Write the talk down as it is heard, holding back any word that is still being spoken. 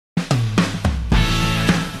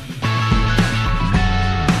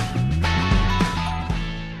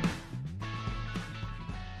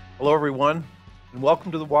Hello, everyone, and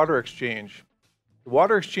welcome to the Water Exchange. The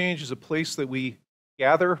Water Exchange is a place that we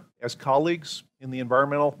gather as colleagues in the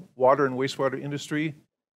environmental, water, and wastewater industry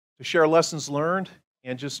to share lessons learned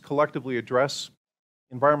and just collectively address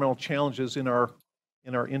environmental challenges in our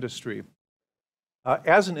industry.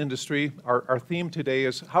 As an industry, our theme today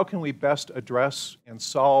is how can we best address and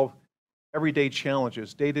solve everyday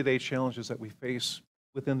challenges, day-to-day challenges that we face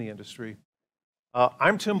within the industry.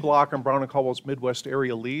 I'm Tim Block. I'm Brown & Caldwell's Midwest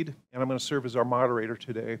Area Lead, and I'm going to serve as our moderator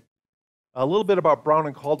today. A little bit about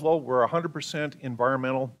Brown & Caldwell. We're a 100%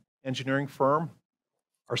 environmental engineering firm.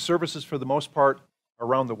 Our services, for the most part, are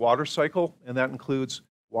around the water cycle, and that includes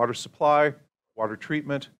water supply, water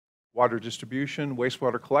treatment, water distribution,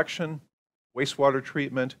 wastewater collection, wastewater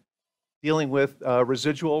treatment, dealing with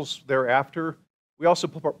residuals thereafter. We also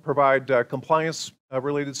provide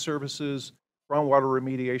compliance-related services, groundwater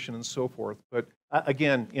remediation, and so forth. But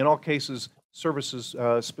again, in all cases, services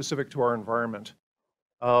specific to our environment.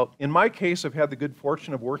 In my case, I've had the good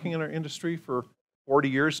fortune of working in our industry for 40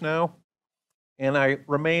 years now, and I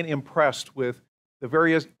remain impressed with the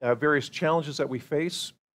various challenges that we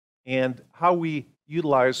face and how we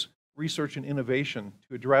utilize research and innovation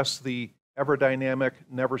to address the ever-dynamic,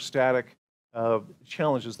 never-static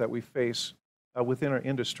challenges that we face within our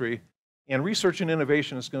industry. And research and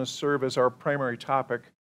innovation is going to serve as our primary topic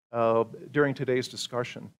during today's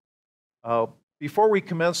discussion. Before we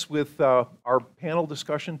commence with our panel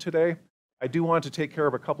discussion today, I do want to take care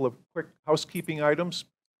of a couple of quick housekeeping items.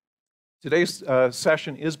 Today's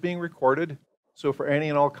session is being recorded, so for any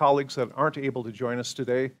and all colleagues that aren't able to join us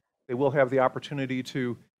today, they will have the opportunity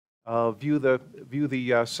to view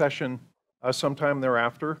the session sometime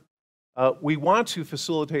thereafter. We want to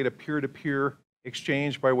facilitate a peer-to-peer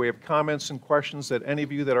exchange by way of comments and questions that any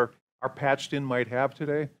of you that are patched in might have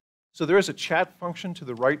today. So there is a chat function to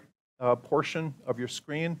the right portion of your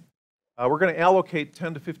screen. We're going to allocate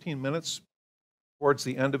 10 to 15 minutes towards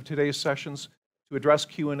the end of today's sessions to address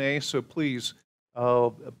Q&A, so please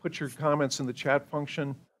put your comments in the chat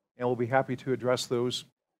function, and we'll be happy to address those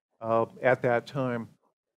at that time.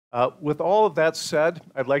 With all of that said,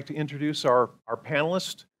 I'd like to introduce our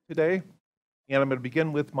panelists today, and I'm going to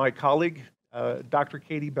begin with my colleague, Dr.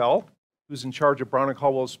 Katie Bell, who's in charge of Brown &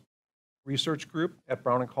 Caldwell's research group at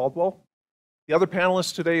Brown & Caldwell. The other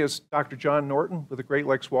panelist today is Dr. John Norton with the Great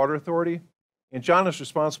Lakes Water Authority, and John is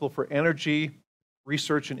responsible for energy,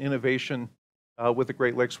 research, and innovation with the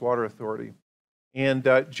Great Lakes Water Authority. And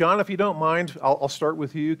John, if you don't mind, I'll start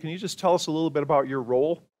with you. Can you just tell us a little bit about your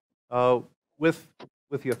role with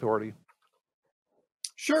the authority?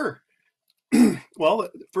 Sure. Well,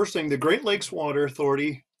 first thing, the Great Lakes Water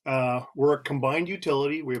Authority, we're a combined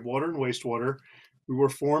utility. We have water and wastewater. We were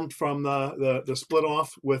formed from the split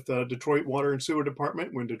off with Detroit Water and Sewer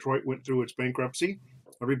Department when Detroit went through its bankruptcy.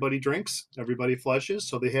 Everybody drinks, everybody flushes,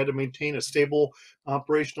 so they had to maintain a stable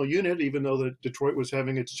operational unit, even though Detroit was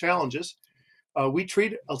having its challenges. We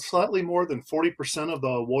treat slightly more than 40% of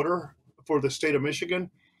the water for the state of Michigan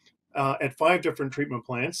at 5 different treatment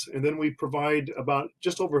plants, and then we provide about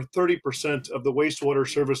just over 30% of the wastewater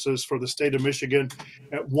services for the state of Michigan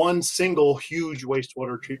at one single huge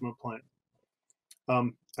wastewater treatment plant.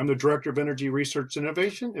 I'm the Director of Energy Research and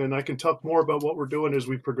Innovation, and I can talk more about what we're doing as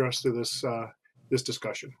we progress through this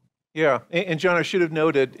discussion. Yeah, and John, I should have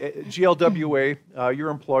noted, GLWA, your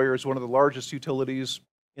employer, is one of the largest utilities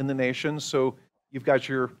in the nation, so you've got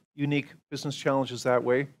your unique business challenges that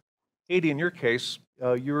way. Katie, in your case,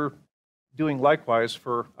 you're doing likewise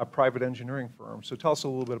for a private engineering firm. So tell us a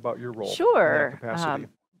little bit about your role. Sure. In that capacity.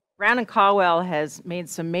 Brown & Caldwell has made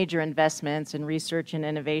some major investments in research and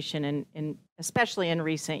innovation, especially in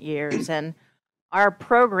recent years. And our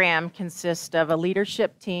program consists of a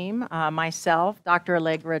leadership team, myself, Dr.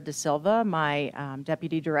 Allegra De Silva, my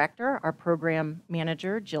deputy director, our program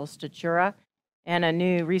manager, Jill Statura, and a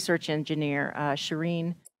new research engineer,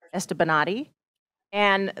 Shireen Estebanati.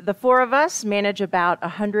 And the 4 of us manage about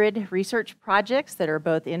 100 research projects that are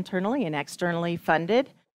both internally and externally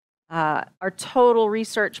funded. Our total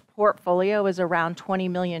research portfolio is around $20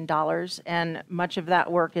 million, and much of that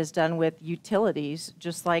work is done with utilities,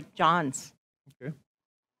 just like John's. Okay.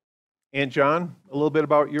 And John, a little bit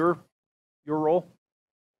about your role?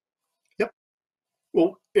 Yep.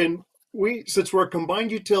 Well, since we're a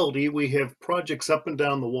combined utility, we have projects up and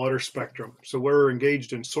down the water spectrum. So we're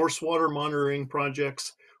engaged in source water monitoring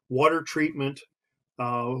projects, water treatment,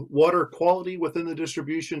 water quality within the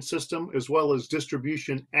distribution system, as well as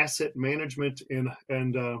distribution asset management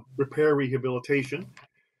and repair rehabilitation,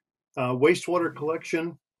 wastewater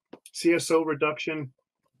collection, CSO reduction,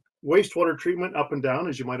 wastewater treatment up and down,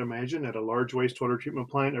 as you might imagine, at a large wastewater treatment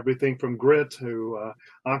plant, everything from grit to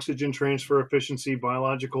oxygen transfer efficiency,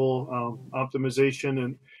 biological optimization,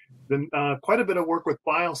 and then quite a bit of work with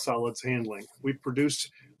biosolids handling. We produce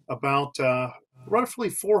about roughly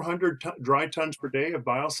 400 dry tons per day of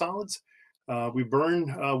biosolids. We burn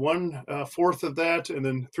 1/4 of that, and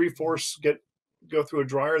then 3/4 go through a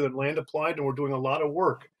dryer, then land applied, and we're doing a lot of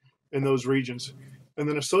work in those regions. And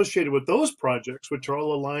then associated with those projects, which are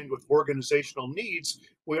all aligned with organizational needs,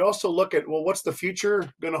 we also look at, well, what's the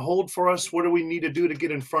future going to hold for us? What do we need to do to get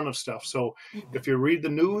in front of stuff? So if you read the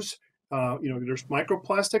news, there's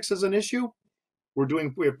microplastics as an issue.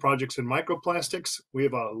 We have projects in microplastics. We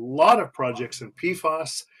have a lot of projects in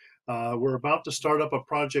PFAS. We're about to start up a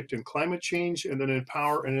project in climate change and then in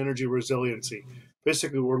power and energy resiliency.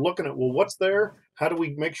 Basically, we're looking at, well, what's there? How do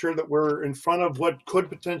we make sure that we're in front of what could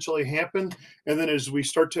potentially happen? And then as we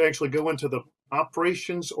start to actually go into the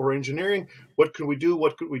operations or engineering, what can we do?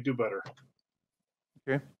 What could we do better?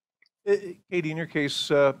 Okay. Katie, in your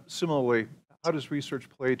case, similarly, how does research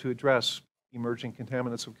play to address emerging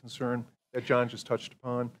contaminants of concern that John just touched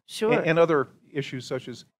upon? Sure. And other issues such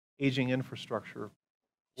as aging infrastructure,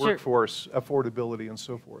 Sure. workforce, affordability, and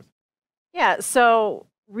so forth. Yeah, so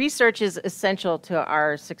research is essential to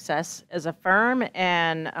our success as a firm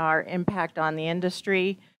and our impact on the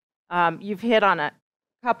industry. You've hit on a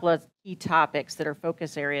couple of key topics that are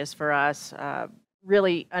focus areas for us.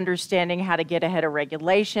 Really understanding how to get ahead of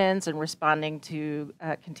regulations and responding to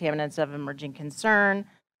contaminants of emerging concern.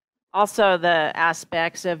 Also, the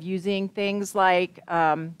aspects of using things like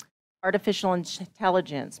artificial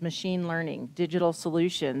intelligence, machine learning, digital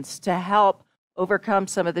solutions to help overcome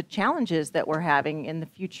some of the challenges that we're having in the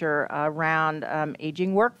future around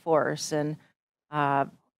aging workforce and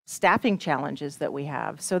staffing challenges that we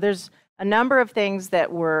have. So there's a number of things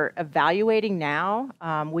that we're evaluating now.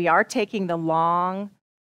 We are taking the long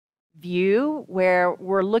view where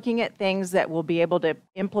we're looking at things that we'll be able to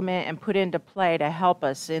implement and put into play to help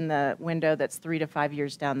us in the window that's 3 to 5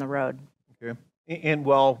 years down the road. Okay. And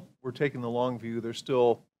while we're taking the long view, there's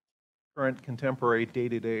still current contemporary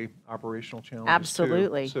day-to-day operational challenges too.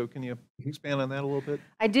 Absolutely. So can you expand on that a little bit?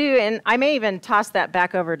 I do, and I may even toss that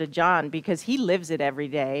back over to John because he lives it every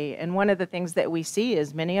day. And one of the things that we see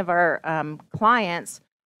is many of our clients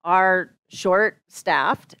are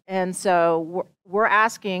short-staffed, and so we're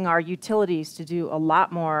asking our utilities to do a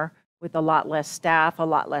lot more with a lot less staff, a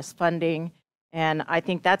lot less funding, and I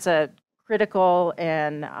think that's a critical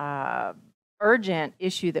and urgent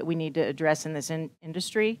issue that we need to address in this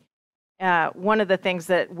industry. One of the things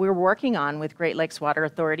that we're working on with Great Lakes Water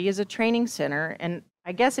Authority is a training center, and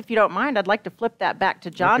I guess if you don't mind, I'd like to flip that back to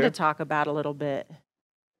John to talk about a little bit.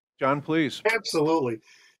 John, please. Absolutely.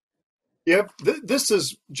 Yep, this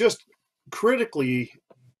is just critically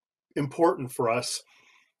important for us.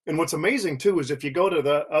 And what's amazing too is if you go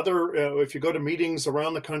to if you go to meetings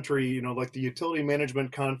around the country, like the Utility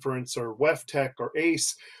Management Conference or WEFTEC or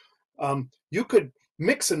ACE, you could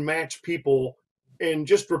mix and match people and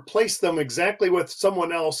just replace them exactly with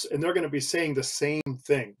someone else, and they're going to be saying the same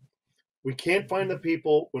thing. We can't find the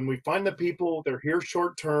people. When we find the people, they're here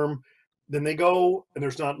short term. Then they go, and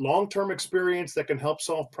there's not long-term experience that can help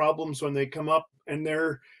solve problems when they come up. And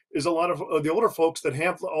there is a lot of the older folks that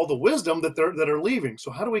have all the wisdom that are leaving. So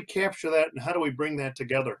how do we capture that, and how do we bring that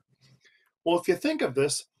together? Well, if you think of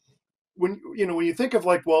this, when you think of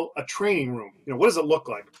a training room, what does it look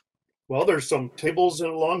like? Well, there's some tables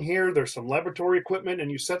along here. There's some laboratory equipment, and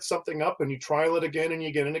you set something up, and you trial it again and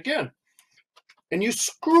again and again, and you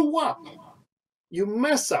screw up, you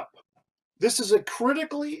mess up. This is a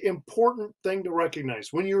critically important thing to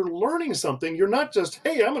recognize. When you're learning something, you're not just,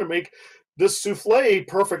 hey, I'm going to make this souffle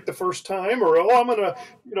perfect the first time, or I'm going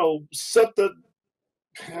to, set the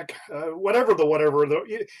whatever.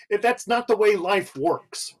 That's not the way life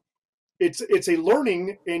works. It's a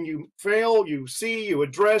learning, and you fail, you see, you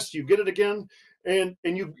address, you get it again, and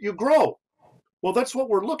you grow. Well, that's what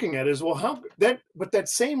we're looking at is, but that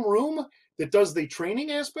same room that does the training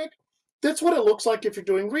aspect, that's what it looks like if you're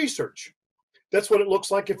doing research. That's what it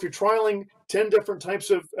looks like if you're trialing 10 different types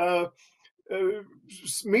of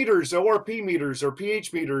meters, ORP meters, or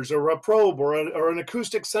pH meters, or a probe, or an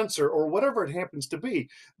acoustic sensor, or whatever it happens to be.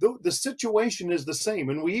 The situation is the same,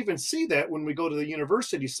 and we even see that when we go to the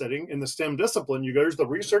university setting in the STEM discipline. There's the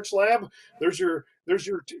research lab, there's your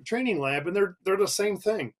training lab, and they're the same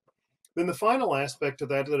thing. Then the final aspect of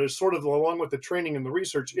that is sort of along with the training and the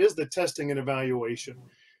research is the testing and evaluation.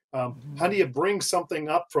 How do you bring something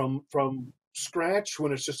up from scratch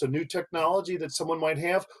when it's just a new technology that someone might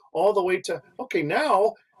have, all the way to, okay,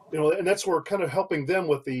 now, and that's where we're kind of helping them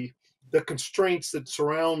with the the constraints that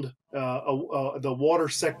surround the water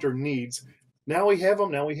sector needs. Now we have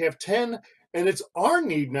them. Now we have 10, and it's our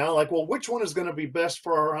need now. Like, well, which one is going to be best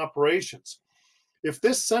for our operations? If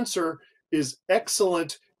this sensor is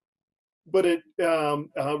excellent, but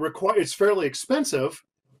it's fairly expensive,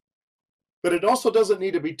 but it also doesn't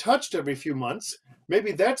need to be touched every few months,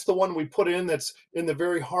 maybe that's the one we put in that's in the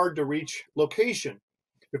very hard to reach location.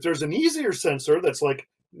 If there's an easier sensor that's like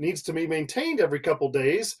needs to be maintained every couple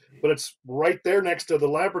days, but it's right there next to the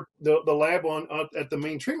lab at the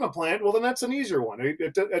main treatment plant, well, then that's an easier one.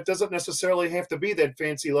 It doesn't necessarily have to be that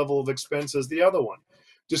fancy level of expense as the other one.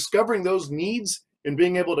 Discovering those needs and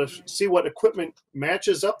being able to see what equipment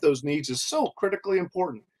matches up those needs is so critically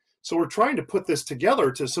important. So we're trying to put this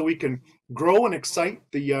together so we can grow and excite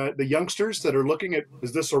the youngsters that are looking at,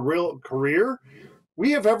 is this a real career?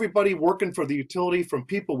 We have everybody working for the utility, from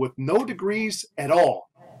people with no degrees at all.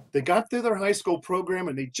 They got through their high school program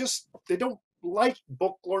and they don't like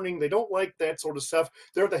book learning. They don't like that sort of stuff.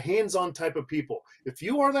 They're the hands-on type of people. If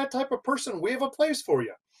you are that type of person, we have a place for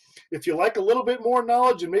you. If you like a little bit more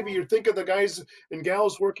knowledge, and maybe you think of the guys and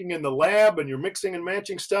gals working in the lab and you're mixing and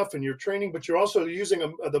matching stuff and you're training, but you're also using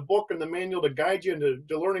the book and the manual to guide you and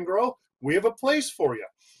to learn and grow, we have a place for you.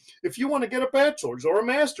 If you want to get a bachelor's or a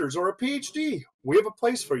master's or a PhD, we have a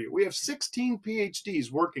place for you. We have 16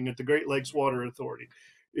 PhDs working at the Great Lakes Water Authority.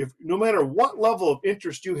 No matter what level of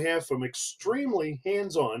interest you have, from extremely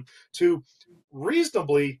hands-on to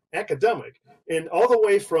reasonably academic, and all the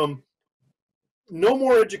way from no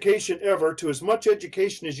more education ever to as much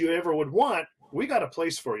education as you ever would want, we got a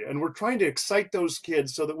place for you. And we're trying to excite those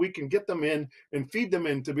kids so that we can get them in and feed them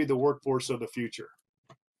in to be the workforce of the future.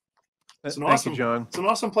 It's an Thank you, John. It's an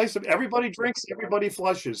awesome place. Everybody drinks, everybody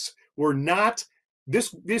flushes. We're not,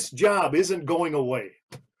 this job isn't going away.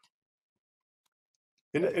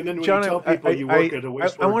 And then when John, you tell people you work at a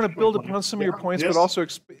wastewater, I want to build upon some of your points, yes. but also,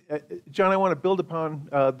 John, I want to build upon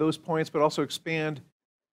those points, but also expand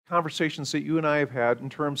conversations that you and I have had in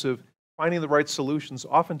terms of finding the right solutions.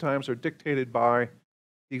 Oftentimes are dictated by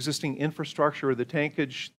the existing infrastructure or the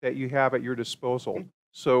tankage that you have at your disposal.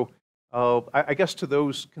 So I guess to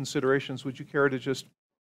those considerations, would you care to just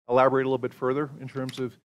elaborate a little bit further in terms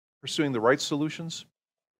of pursuing the right solutions?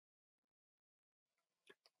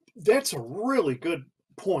 That's a really good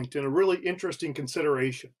point and a really interesting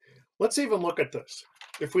consideration. Let's even look at this.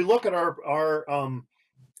 If we look at our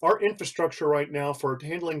infrastructure right now for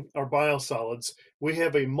handling our biosolids, we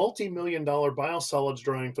have a multi-million-dollar biosolids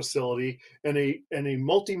drying facility and a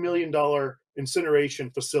multi-million-dollar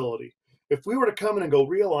incineration facility. If we were to come in and go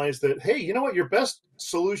realize that, hey, you know what, your best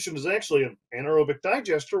solution is actually an anaerobic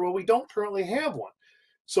digester, well, we don't currently have one.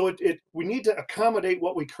 So we need to accommodate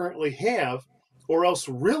what we currently have, or else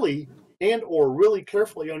really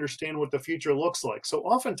carefully understand what the future looks like. So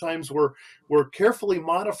oftentimes we're carefully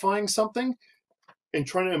modifying something and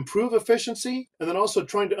trying to improve efficiency, and then also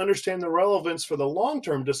trying to understand the relevance for the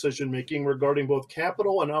long-term decision-making regarding both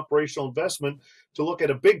capital and operational investment to look at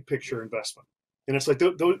a big picture investment. And it's like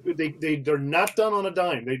they're not done on a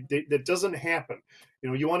dime. That doesn't happen.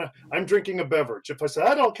 You know, I'm drinking a beverage. If I say,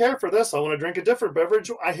 I don't care for this, I want to drink a different beverage,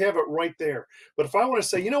 I have it right there. But if I want to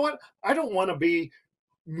say, you know what, I don't want to be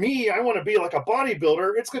me, I want to be like a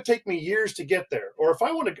bodybuilder, it's going to take me years to get there. Or if I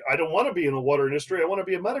don't want to be in the water industry, I want to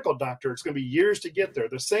be a medical doctor, it's going to be years to get there.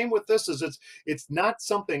 The same with this is it's not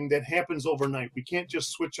something that happens overnight. We can't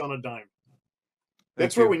just switch on a dime.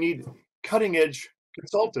 That's where we need cutting edge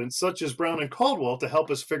consultants such as Brown and Caldwell to help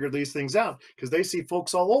us figure these things out, because they see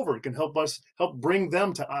folks all over and can help bring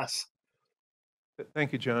them to us.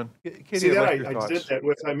 Thank you, John. Katie, see that I did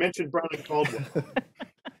that I mentioned Brown and Caldwell.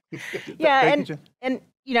 Yeah, and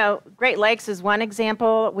you know, Great Lakes is one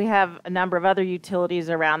example. We have a number of other utilities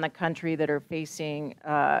around the country that are facing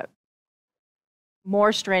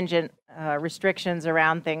more stringent restrictions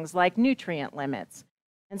around things like nutrient limits.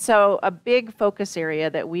 And so a big focus area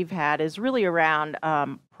that we've had is really around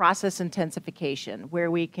process intensification,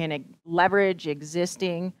 where we can leverage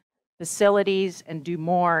existing facilities and do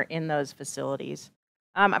more in those facilities.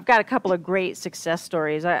 I've got a couple of great success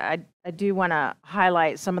stories. I do want to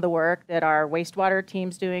highlight some of the work that our wastewater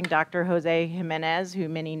team's doing. Dr. Jose Jimenez, who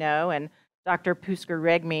many know, and Dr. Pusker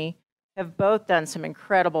Regmi have both done some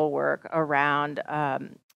incredible work around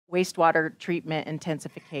wastewater treatment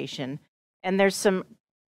intensification. And there's some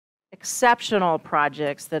exceptional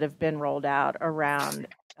projects that have been rolled out around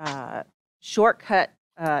shortcut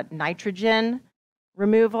nitrogen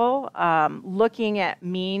removal, looking at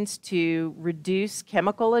means to reduce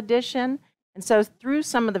chemical addition. And so through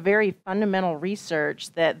some of the very fundamental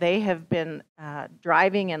research that they have been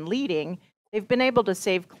driving and leading, they've been able to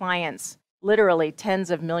save clients literally tens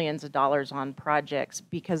of millions of dollars on projects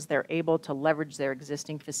because they're able to leverage their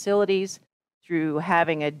existing facilities through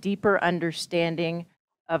having a deeper understanding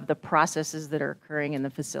of the processes that are occurring in the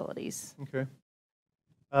facilities. Okay.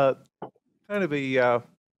 Kind of a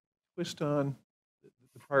twist on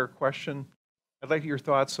the prior question. I'd like your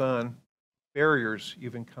thoughts on barriers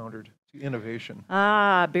you've encountered to innovation.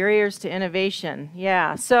 Barriers to innovation.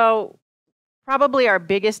 Yeah. So probably our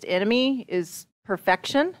biggest enemy is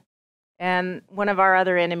perfection. And one of our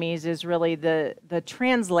other enemies is really the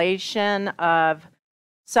translation of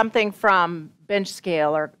something from bench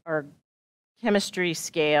scale or chemistry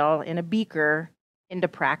scale in a beaker into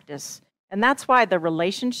practice. And that's why the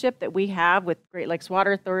relationship that we have with Great Lakes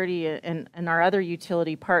Water Authority and our other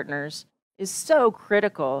utility partners is so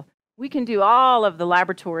critical. We can do all of the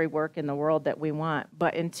laboratory work in the world that we want,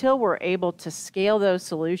 but until we're able to scale those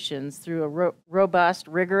solutions through a robust,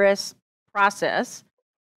 rigorous process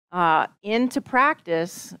into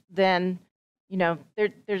practice, then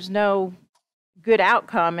there's no good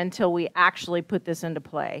outcome until we actually put this into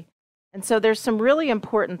play. And so there's some really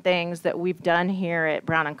important things that we've done here at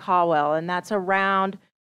Brown and Caldwell, and that's around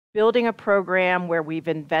building a program where we've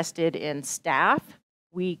invested in staff.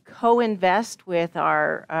 We co-invest with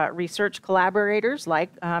our research collaborators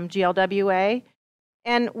like GLWA,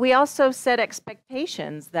 and we also set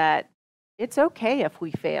expectations that it's okay if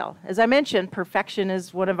we fail. As I mentioned, perfection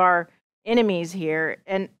is one of our enemies here,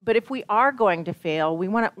 but if we are going to fail, we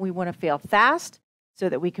want to fail fast so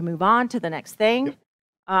that we can move on to the next thing. Yep.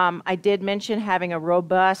 I did mention having a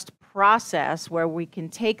robust process where we can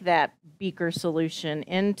take that beaker solution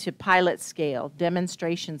into pilot scale,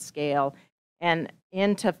 demonstration scale, and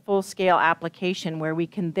into full-scale application where we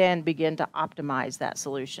can then begin to optimize that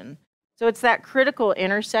solution. So it's that critical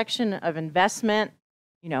intersection of investment,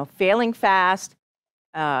 failing fast,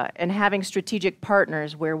 and having strategic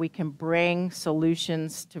partners where we can bring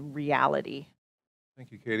solutions to reality.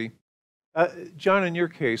 Thank you, Katie. John, in your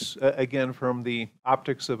case, again, from the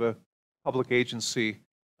optics of a public agency,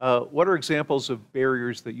 what are examples of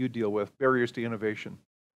barriers that you deal with, barriers to innovation?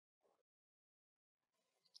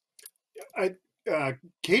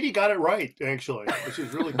 Katie got it right, actually, which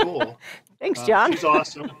is really cool. Thanks, John. She's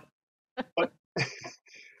awesome.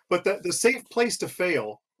 But the safe place to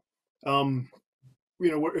fail,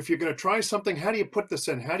 if you're going to try something, how do you put this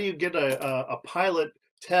in? How do you get a pilot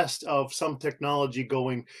test of some technology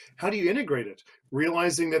going? How do you integrate it?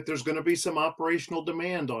 Realizing that there's going to be some operational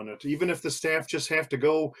demand on it, even if the staff just have to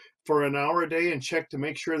go for an hour a day and check to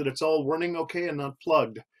make sure that it's all running okay and not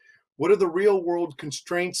plugged. What are the real world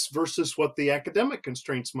constraints versus what the academic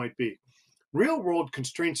constraints might be? Real world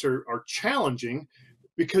constraints are challenging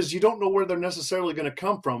because you don't know where they're necessarily going to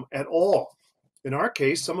come from at all. In our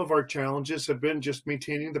case, some of our challenges have been just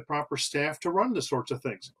maintaining the proper staff to run the sorts of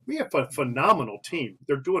things. We have a phenomenal team.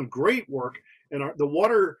 They're doing great work, and our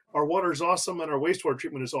water is awesome, and our wastewater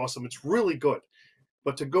treatment is awesome. It's really good.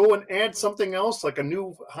 But to go and add something else like a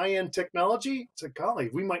new high-end technology, it's like, golly,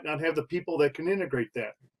 we might not have the people that can integrate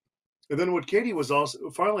that. And then what Katie was also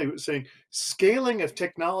finally saying, scaling of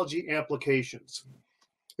technology applications.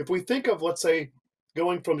 If we think of, let's say,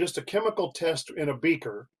 going from just a chemical test in a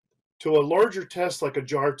beaker to a larger test like a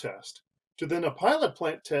jar test, to then a pilot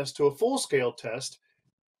plant test to a full-scale test,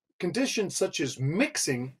 conditions such as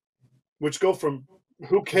mixing, which go from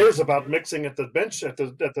who cares about mixing at the bench at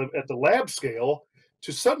the lab scale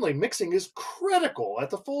to suddenly mixing is critical at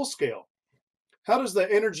the full scale. How does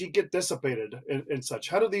the energy get dissipated and such?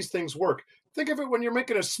 How do these things work? Think of it when you're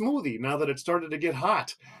making a smoothie now that it started to get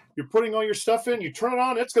hot. You're putting all your stuff in, you turn it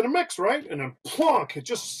on, it's going to mix, right? And then plonk, it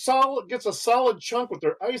just gets a solid chunk with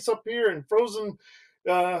their ice up here and frozen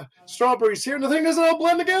strawberries here, and the thing doesn't all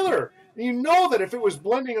blend together. And you know that if it was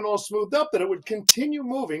blending and all smoothed up, that it would continue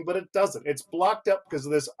moving, but it doesn't. It's blocked up because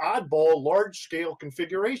of this oddball large-scale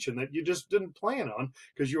configuration that you just didn't plan on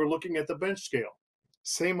because you were looking at the bench scale.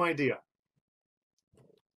 Same idea.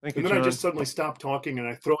 Thank you, and then John. I just suddenly stop talking and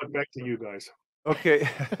I throw it back to you guys. Okay,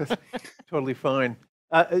 totally fine.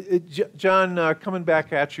 John, coming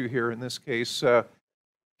back at you here in this case,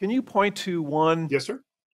 can you point to one Yes, sir.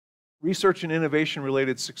 research and innovation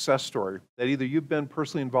related success story that either you've been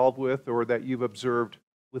personally involved with or that you've observed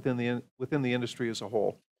within the industry as a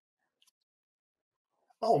whole?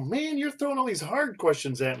 Oh man, you're throwing all these hard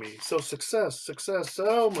questions at me. So success.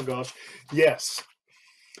 Oh my gosh. Yes.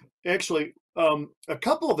 Actually, a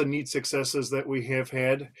couple of the neat successes that we have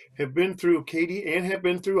had have been through Katie and have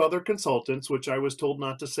been through other consultants, which I was told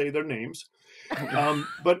not to say their names.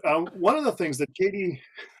 But one of the things that Katie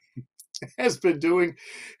has been doing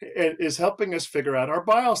is helping us figure out our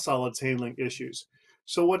biosolids handling issues.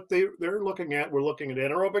 So what they're looking at, we're looking at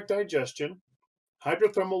anaerobic digestion,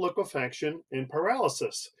 hydrothermal liquefaction, and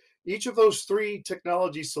pyrolysis. Each of those three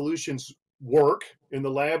technology solutions work in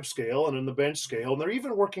the lab scale and in the bench scale, and they're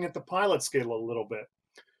even working at the pilot scale a little bit.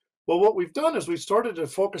 Well, what we've done is we've started to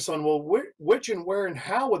focus on, well, which and where and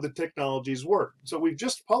how would the technologies work? So we've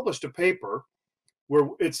just published a paper where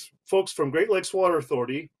it's folks from Great Lakes Water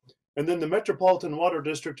Authority and then the Metropolitan Water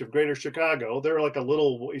District of Greater Chicago. They're like a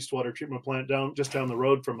little wastewater treatment plant just down the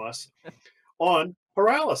road from us, on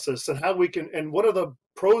pyrolysis and how we can, and what are the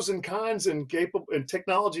pros and cons and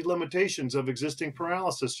technology limitations of existing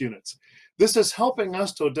pyrolysis units. This is helping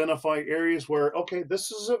us to identify areas where, okay, this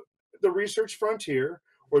is the research frontier,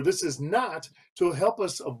 or this is not, to help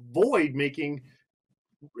us avoid making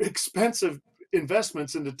expensive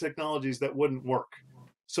investments into technologies that wouldn't work.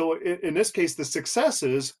 So in this case, the success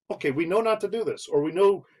is, okay, we know not to do this, or we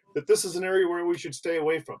know that this is an area where we should stay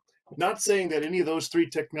away from. Not saying that any of those three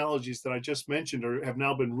technologies that I just mentioned have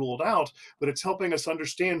now been ruled out, but it's helping us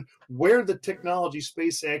understand where the technology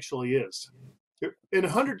space actually is. In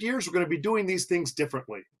 100 years, we're going to be doing these things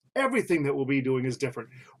differently. Everything that we'll be doing is different.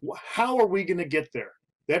 How are we going to get there?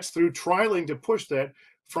 That's through trialing to push that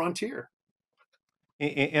frontier.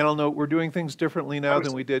 And I'll note we're doing things differently now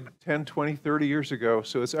than we did 10, 20, 30 years ago.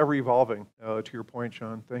 So it's ever evolving, to your point,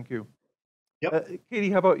 Sean. Thank you. Yep. Katie,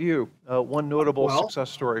 how about you? One notable success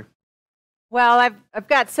story. Well, I've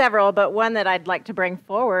got several, but one that I'd like to bring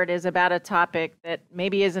forward is about a topic that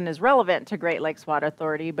maybe isn't as relevant to Great Lakes Water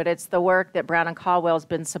Authority, but it's the work that Brown and Caldwell's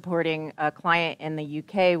been supporting a client in the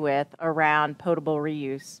UK with around potable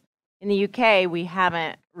reuse. In the UK, we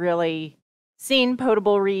haven't really seen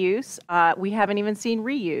potable reuse. We haven't even seen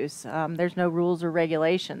reuse. There's no rules or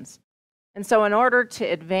regulations. And so in order to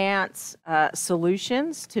advance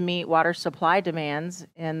solutions to meet water supply demands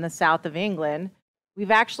in the south of England,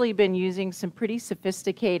 we've actually been using some pretty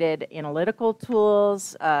sophisticated analytical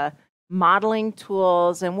tools, modeling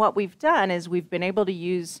tools, and what we've done is we've been able to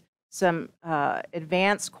use some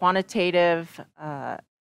advanced quantitative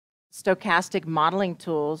stochastic modeling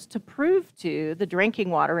tools to prove to the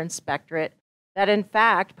drinking water inspectorate that in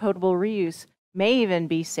fact potable reuse may even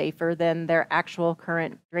be safer than their actual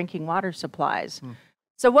current drinking water supplies.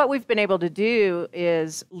 So what we've been able to do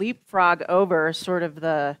is leapfrog over sort of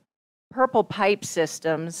the purple pipe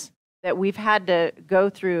systems that we've had to go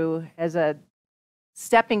through as a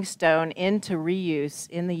stepping stone into reuse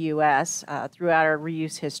in the US throughout our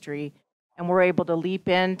reuse history. And we're able to leap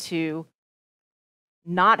into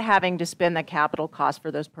not having to spend the capital cost for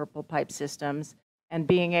those purple pipe systems and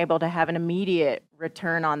being able to have an immediate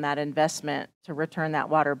return on that investment to return that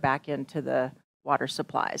water back into the water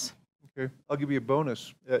supplies. Okay, I'll give you a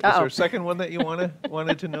bonus. Is there a second one that you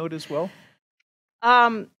wanted to note as well?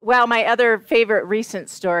 Well, my other favorite recent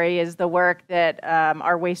story is the work that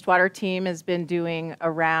our wastewater team has been doing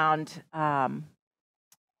around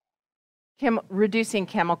reducing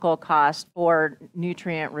chemical cost for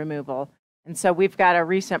nutrient removal. And so we've got a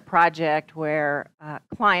recent project where a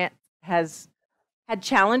client has had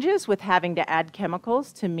challenges with having to add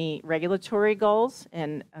chemicals to meet regulatory goals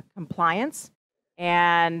and compliance.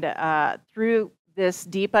 And through this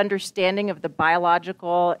deep understanding of the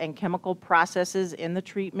biological and chemical processes in the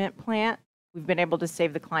treatment plant, we've been able to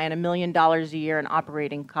save the client $1 million a year in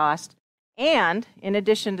operating cost. And in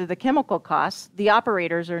addition to the chemical costs, the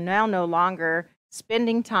operators are now no longer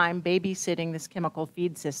spending time babysitting this chemical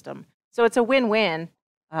feed system. So it's a win-win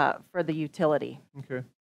for the utility. Okay,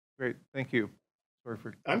 great, thank you. Sorry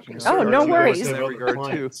for oh, no worries. In that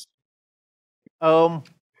regard too.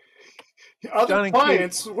 Other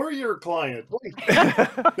clients, we're your client.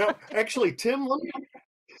 No, actually, Tim,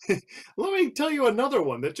 let me tell you another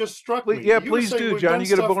one that just struck me. Yeah, please do, John. You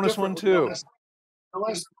get a bonus one too. The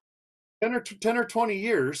last 10 or 20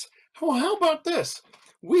 years. Well, how about this?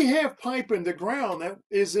 We have pipe in the ground that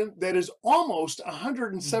is almost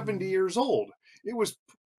 170 years old. It was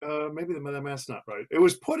maybe the math's not right. It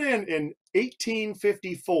was put in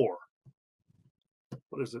 1854.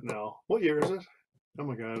 What is it now? What year is it? Oh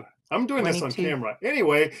my God. I'm doing 22. This on camera.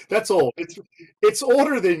 Anyway, that's old. It's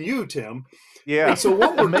older than you, Tim. Yeah. And so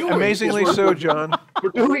what we're doing amazingly so, John. We're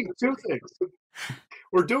doing two things.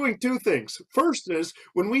 We're doing two things. First is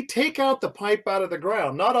when we take out the pipe out of the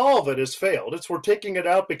ground, not all of it has failed. We're taking it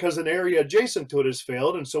out because an area adjacent to it has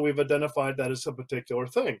failed, and so we've identified that as a particular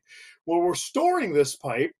thing. Well, we're storing this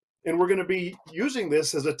pipe, and we're going to be using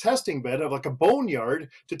this as a testing bed of like a boneyard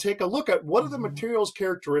to take a look at what do the materials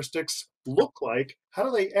characteristics look like? How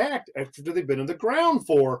do they act after they've been in the ground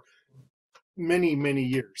for many, many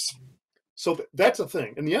years? So that's a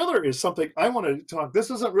thing. And the other is something I want to talk. This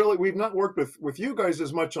isn't really, we've not worked with you guys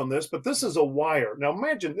as much on this, but this is a wire. Now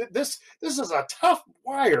imagine this is a tough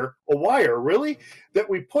wire, really, that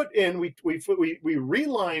we put in. We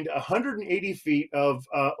relined 180 feet of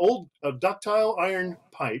old ductile iron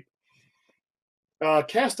pipe,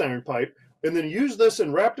 cast iron pipe, and then used this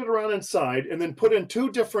and wrapped it around inside, and then put in two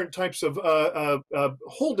different types of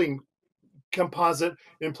holding composite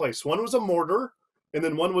in place. One was a mortar, and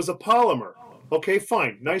then one was a polymer. Okay,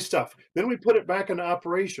 fine, nice stuff. Then we put it back into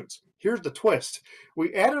operations. Here's the twist.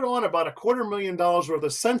 We added on about $250,000 worth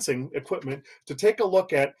of sensing equipment to take a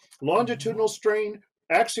look at longitudinal strain,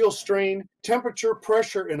 axial strain, temperature,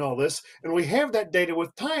 pressure, and all this. And we have that data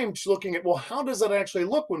with time looking at, well, how does it actually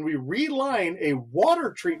look when we reline a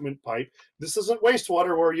water treatment pipe? This isn't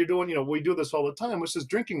wastewater where you're doing, we do this all the time. This is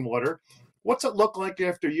drinking water. What's it look like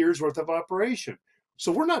after years worth of operation?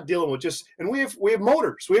 So we're not dealing with just, and we have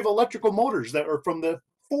motors. We have electrical motors that are from the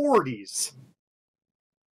 40s.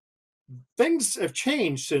 Things have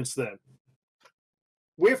changed since then.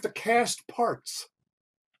 We have to cast parts.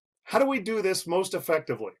 How do we do this most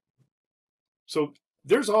effectively? So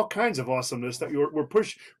there's all kinds of awesomeness that we're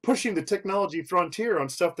pushing the technology frontier on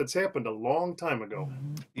stuff that's happened a long time ago.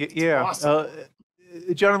 Yeah. Awesome.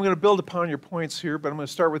 John, I'm going to build upon your points here, but I'm going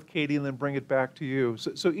to start with Katie and then bring it back to you.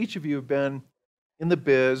 So each of you have been in the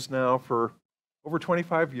biz now for over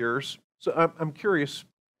 25 years. So I'm curious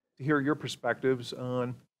to hear your perspectives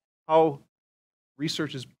on how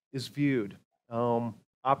research is viewed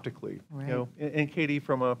optically. Right. And Katie,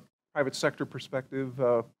 from a private sector perspective,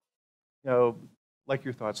 like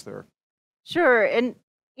your thoughts there. Sure. And,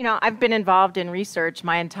 I've been involved in research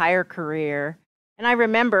my entire career. And I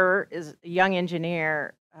remember as a young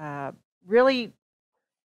engineer really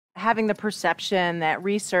having the perception that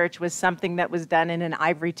research was something that was done in an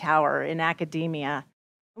ivory tower in academia.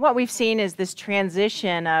 And what we've seen is this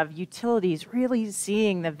transition of utilities really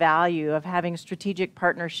seeing the value of having strategic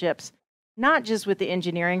partnerships, not just with the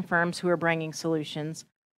engineering firms who are bringing solutions,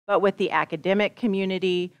 but with the academic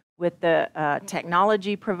community, with the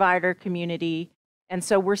technology provider community. And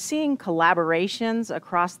so we're seeing collaborations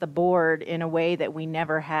across the board in a way that we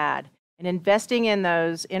never had. And investing in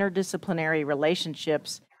those interdisciplinary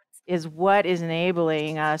relationships is what is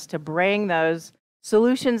enabling us to bring those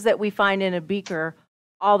solutions that we find in a beaker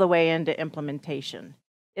all the way into implementation.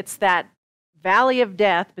 It's that valley of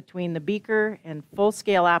death between the beaker and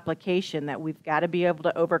full-scale application that we've got to be able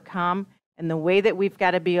to overcome. And the way that we've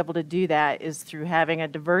got to be able to do that is through having a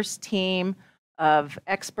diverse team of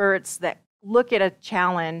experts that look at a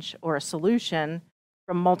challenge or a solution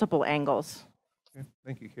from multiple angles. Okay.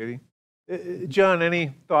 Thank you, Katie. John,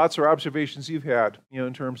 any thoughts or observations you've had,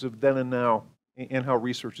 in terms of then and now, and how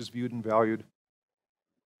research is viewed and valued?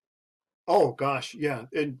 Oh gosh, yeah.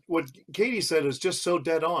 And what Katie said is just so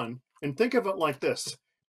dead on. And think of it like this.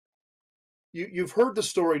 You've heard the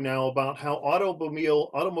story now about how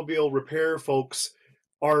automobile repair folks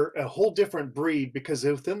are a whole different breed, because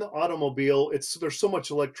within the automobile, there's so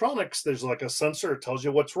much electronics. There's like a sensor that tells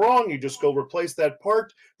you what's wrong. You just go replace that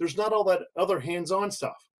part. There's not all that other hands-on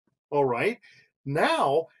stuff. All right.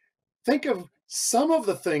 Now, think of some of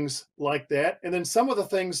the things like that, and then some of the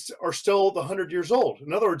things are still 100 years old.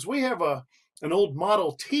 In other words, we have an old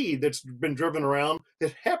Model T that's been driven around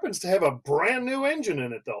that happens to have a brand new engine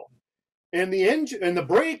in it, though. And the engine and the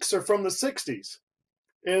brakes are from the 60s.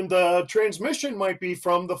 And the transmission might be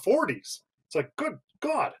from the 40s. It's like, good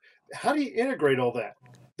God, how do you integrate all that?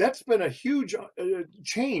 That's been a huge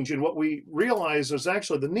change in what we realize is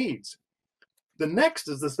actually the needs. The next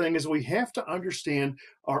is the thing is we have to understand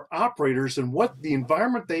our operators and what the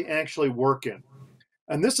environment they actually work in.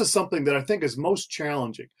 And this is something that I think is most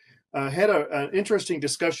challenging. I had an interesting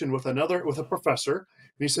discussion with a professor,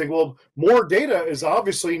 and he's saying, well, more data is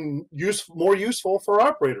obviously more useful for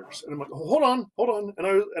operators. And I'm like, hold on.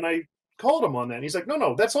 And I called him on that. And he's like,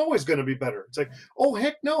 no, that's always going to be better. It's like, oh,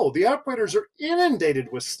 heck no. The operators are inundated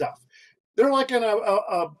with stuff. They're like in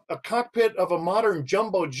a cockpit of a modern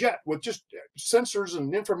jumbo jet with just sensors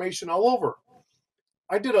and information all over.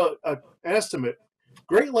 I did an estimate.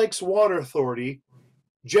 Great Lakes Water Authority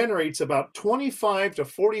generates about 25 to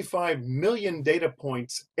 45 million data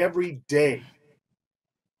points every day.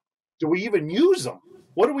 Do we even use them?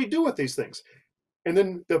 What do we do with these things? And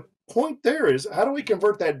then the point there is, how do we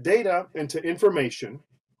convert that data into information,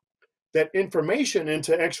 that information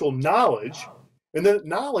into actual knowledge, and then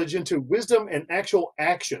knowledge into wisdom and actual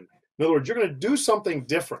action? In other words, you're going to do something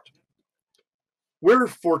different. We're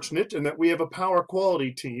fortunate in that we have a power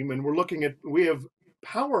quality team, and we have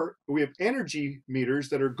energy meters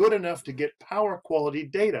that are good enough to get power quality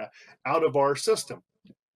data out of our system.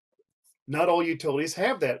 Not all utilities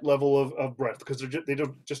have that level of breadth because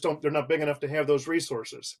they're not big enough to have those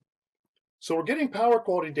resources. So we're getting power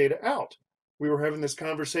quality data out. We were having this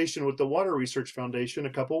conversation with the Water Research Foundation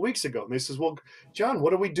a couple of weeks ago. And they says, well, John,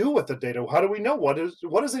 what do we do with the data? How do we know? What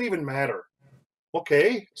does it even matter?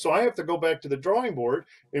 Okay, so I have to go back to the drawing board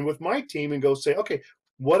and with my team and go say, okay,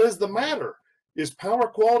 what is the matter? Is power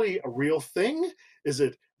quality a real thing? Is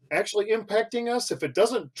it actually impacting us? If it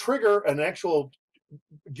doesn't trigger an actual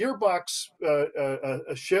gearbox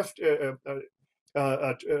a shift,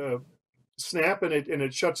 snap and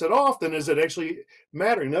it shuts it off, then is it actually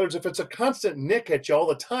mattering? In other words, if it's a constant nick at you all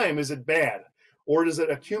the time, is it bad? Or does it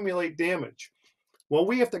accumulate damage? Well,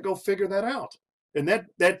 we have to go figure that out. And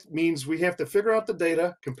that means we have to figure out the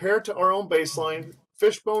data, compare it to our own baseline,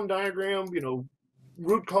 fishbone diagram,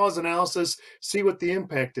 root cause analysis, see what the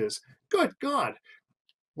impact is. Good God.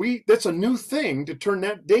 That's a new thing to turn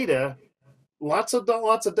that data, lots of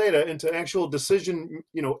data into actual decision,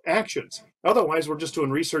 actions. Otherwise, we're just doing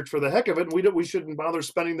research for the heck of it, and we shouldn't bother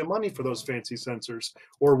spending the money for those fancy sensors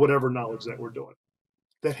or whatever knowledge that we're doing.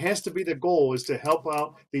 That has to be the goal, is to help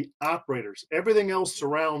out the operators. Everything else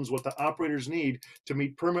surrounds what the operators need to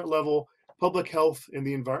meet permit level public health and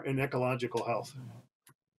and ecological health.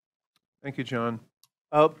 Thank you, John.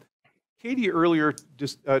 Katie earlier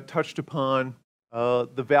just touched upon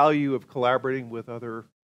the value of collaborating with other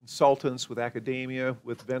consultants, with academia,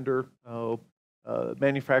 with vendor,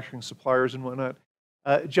 manufacturing suppliers and whatnot.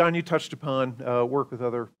 John, you touched upon work with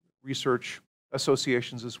other research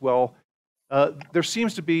associations as well. There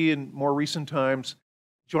seems to be, in more recent times,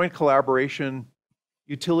 joint collaboration,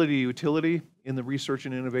 utility in the research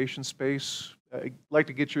and innovation space. I'd like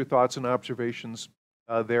to get your thoughts and observations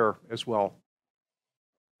there as well.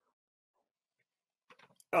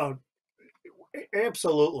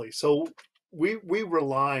 Absolutely. So we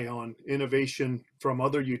rely on innovation from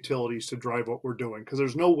other utilities to drive what we're doing, because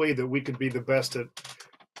there's no way that we could be the best at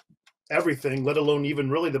everything, let alone even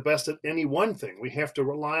really the best at any one thing. We have to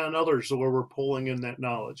rely on others where we're pulling in that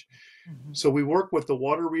knowledge. Mm-hmm. So we work with the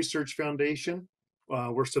Water Research Foundation.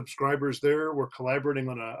 We're subscribers there. We're collaborating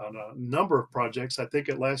on a number of projects. I think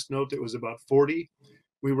at last note it was about 40.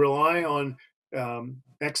 We rely on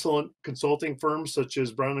excellent consulting firms such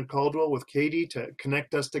as Brown and Caldwell with Katie to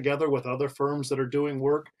connect us together with other firms that are doing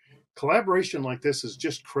work. Collaboration like this is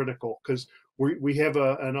just critical, because we have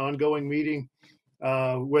an ongoing meeting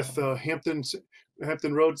with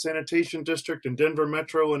Hampton Road Sanitation District and Denver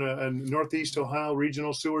Metro and Northeast Ohio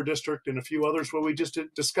Regional Sewer District and a few others, where we just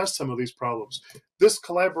discussed some of these problems. This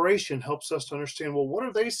collaboration helps us to understand, well, what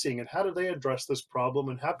are they seeing and how do they address this problem,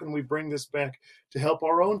 and how can we bring this back to help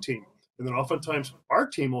our own team? And then oftentimes our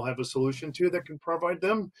team will have a solution too that can provide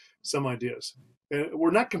them some ideas. And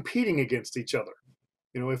we're not competing against each other.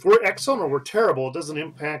 If we're excellent or we're terrible, it doesn't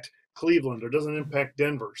impact Cleveland or doesn't impact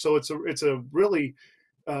Denver. So it's a really,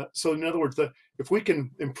 so in other words, if we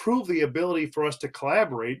can improve the ability for us to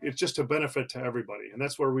collaborate, it's just a benefit to everybody. And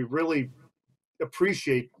that's where we really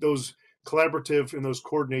appreciate those collaborative and those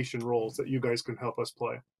coordination roles that you guys can help us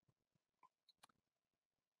play.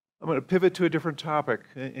 I'm going to pivot to a different topic.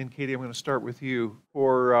 And Katie, I'm going to start with you.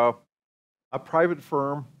 For a private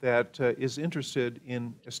firm that is interested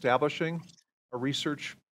in establishing a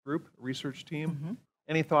research group, a research team, mm-hmm.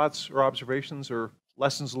 Any thoughts or observations or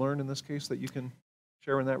lessons learned in this case that you can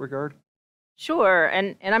share in that regard? Sure,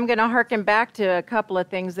 and I'm going to harken back to a couple of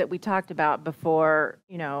things that we talked about before.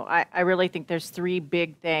 I really think there's three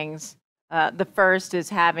big things. The first is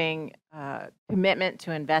having commitment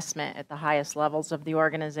to investment at the highest levels of the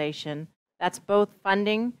organization. That's both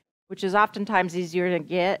funding, which is oftentimes easier to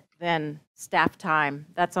get than staff time.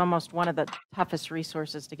 That's almost one of the toughest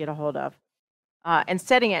resources to get a hold of. And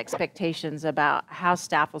setting expectations about how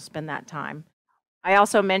staff will spend that time. I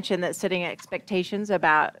also mentioned that setting expectations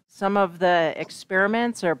about some of the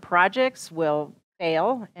experiments or projects will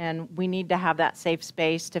fail, and we need to have that safe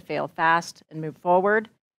space to fail fast and move forward.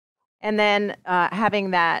 And then having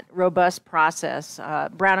that robust process.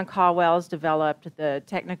 Brown and Caldwell has developed the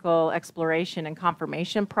technical exploration and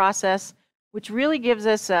confirmation process, which really gives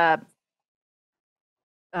us a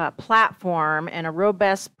platform and a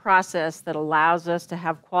robust process that allows us to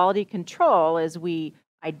have quality control as we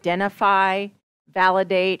identify,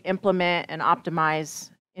 validate, implement, and optimize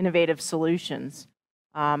innovative solutions.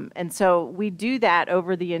 And so we do that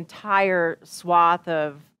over the entire swath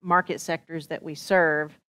of market sectors that we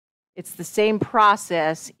serve. It's the same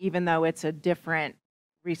process, even though it's a different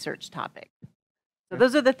research topic. So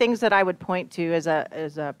those are the things that I would point to as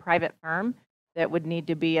a private firm. that would need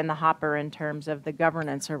to be in the hopper in terms of the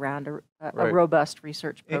governance around a Right. robust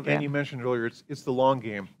research And you program. mentioned earlier, it's the long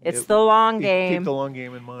game. It's the long Keep game. the long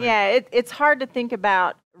game in mind. Yeah, it's hard to think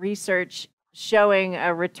about research showing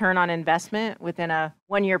a return on investment within a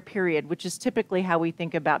one-year period, which is typically how we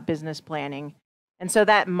think about business planning. And so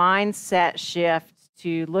that mindset shift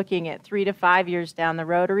to looking at 3 to 5 years down the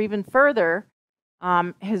road or even further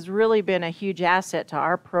has really been a huge asset to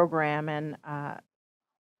our program, and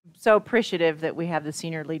so appreciative that we have the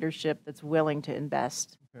senior leadership that's willing to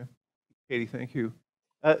invest. Okay. Katie, thank you.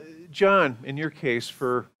 John, in your case,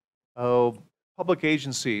 for public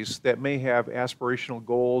agencies that may have aspirational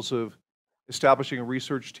goals of establishing a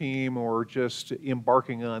research team or just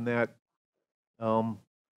embarking on that or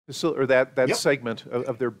that Yep. segment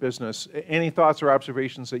of their business, any thoughts or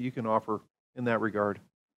observations that you can offer in that regard,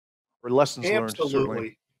 or lessons learned?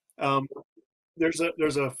 Certainly. Absolutely. There's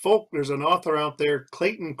an author out there,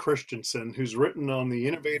 Clayton Christensen, who's written on the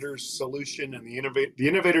innovator's solution and the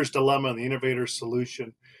innovator's dilemma and the innovator's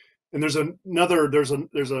solution. And there's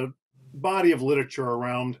a body of literature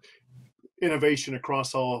around innovation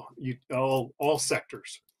across all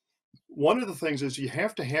sectors. One of the things is you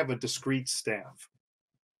have to have a discrete staff.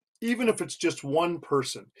 Even if it's just one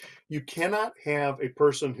person, you cannot have a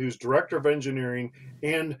person who's director of engineering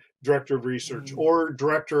and director of research, or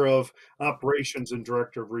director of operations and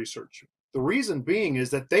director of research. The reason being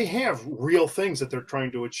is that they have real things that they're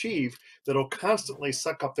trying to achieve that'll constantly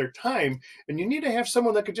suck up their time. And you need to have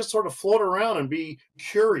someone that could just sort of float around and be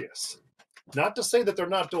curious. Not to say that they're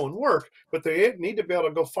not doing work, but they need to be able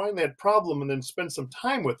to go find that problem and then spend some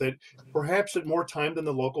time with it, perhaps at more time than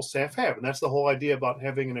the local staff have. And that's the whole idea about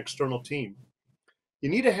having an external team. You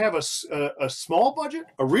need to have a small budget,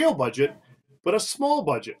 a real budget, but a small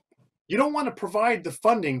budget. You don't want to provide the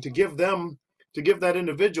funding to give that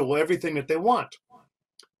individual everything that they want.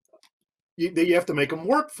 You have to make them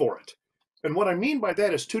work for it. And what I mean by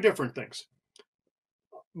that is two different things.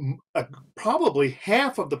 Probably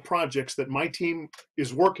half of the projects that my team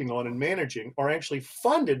is working on and managing are actually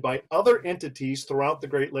funded by other entities throughout the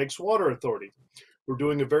Great Lakes Water Authority. We're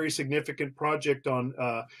doing a very significant project on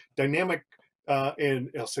dynamic and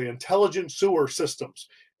I'll say intelligent sewer systems,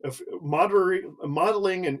 of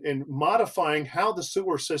modeling and modifying how the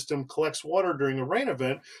sewer system collects water during a rain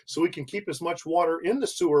event, so we can keep as much water in the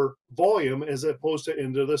sewer volume as opposed to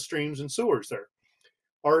into the streams and sewers there.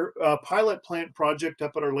 Our pilot plant project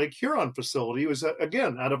up at our Lake Huron facility was,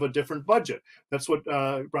 again, out of a different budget. That's what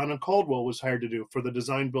Brown and Caldwell was hired to do for the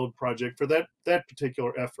design build project for that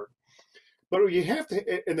particular effort. But you have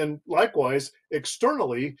to, and then likewise,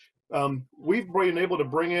 externally, we've been able to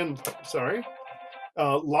bring in,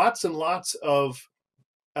 lots and lots of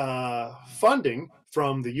funding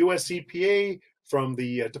from the US EPA, from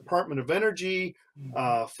the Department of Energy,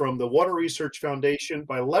 from the Water Research Foundation,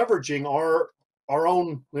 by leveraging our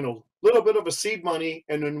own, little bit of a seed money,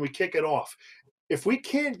 and then we kick it off. If we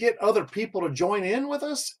can't get other people to join in with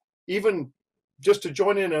us, even just to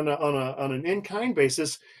join in on an in-kind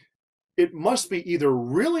basis, it must be either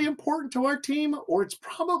really important to our team, or it's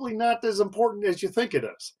probably not as important as you think it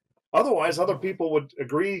is. Otherwise, other people would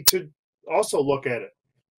agree to also look at it.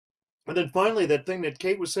 And then finally, that thing that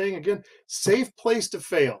Kate was saying again, safe place to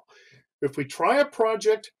fail. If we try a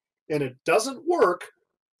project and it doesn't work,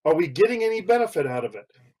 are we getting any benefit out of it?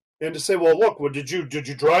 And to say, well, look, did you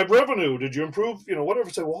drive revenue? Did you improve, whatever?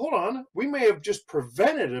 Say, well, hold on. We may have just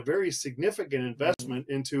prevented a very significant investment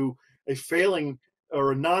into a failing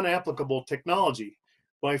or a non-applicable technology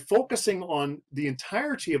by focusing on the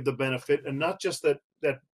entirety of the benefit and not just that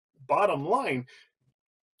bottom line.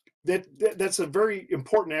 That's a very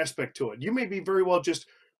important aspect to it. You may be very well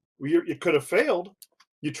you could have failed.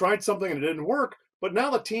 You tried something and it didn't work, but now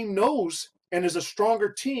the team knows and is a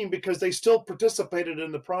stronger team because they still participated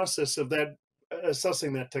in the process of that,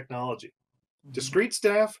 assessing that technology. Mm-hmm. Discrete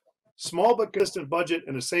staff, small but consistent budget,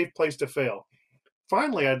 and a safe place to fail.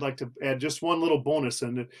 Finally, I'd like to add just one little bonus,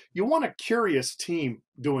 and you want a curious team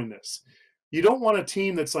doing this. You don't want a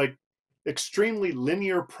team that's like extremely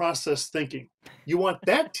linear process thinking. You want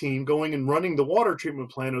that team going and running the water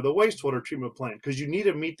treatment plant or the wastewater treatment plant, because you need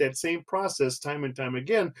to meet that same process time and time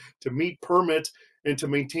again to meet permit and to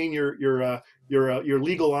maintain your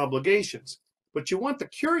legal obligations. But you want the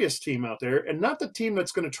curious team out there, and not the team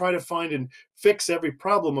that's going to try to find and fix every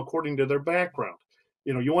problem according to their background.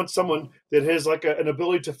 You want someone that has like an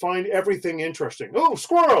ability to find everything interesting. Oh,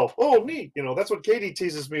 squirrel. Oh, neat. That's what Katie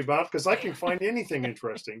teases me about, because I can find anything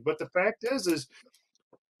interesting. But the fact is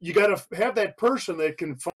you got to have that person that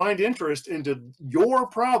can find interest into your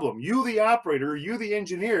problem. You, the operator, you, the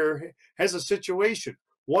engineer, has a situation.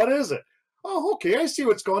 What is it? Oh, okay, I see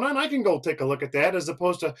what's going on. I can go take a look at that, as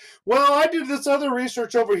opposed to, well, I did this other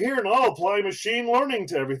research over here and I'll apply machine learning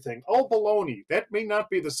to everything. Oh, baloney. That may not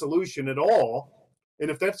be the solution at all. And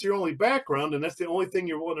if that's your only background and that's the only thing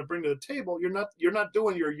you're willing to bring to the table, you're not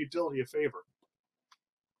doing your utility a favor.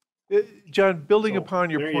 John, building So upon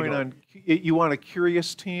your there you point go. on you want a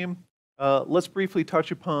curious team, let's briefly touch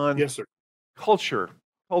upon Yes, sir. culture.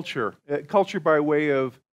 Culture by way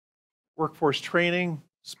of workforce training,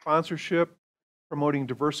 sponsorship, promoting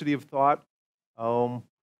diversity of thought. Um,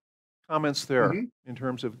 Comments there Hmm. in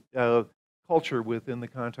terms of culture within the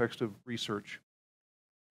context of research.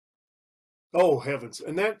 Oh heavens!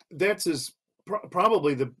 And that's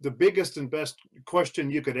probably the biggest and best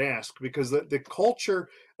question you could ask, because the culture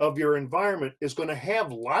of your environment is going to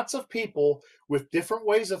have lots of people with different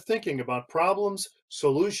ways of thinking about problems,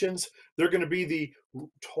 solutions. They're going to be the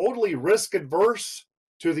totally risk adverse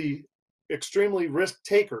to the extremely risk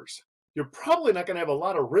takers. You're probably not going to have a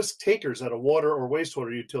lot of risk takers at a water or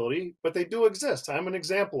wastewater utility, but they do exist. I'm an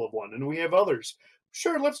example of one, and we have others.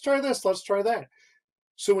 Sure, let's try this, let's try that.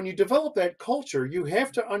 So when you develop that culture, you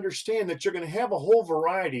have to understand that you're going to have a whole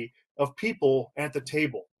variety of people at the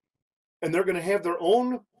table, and they're going to have their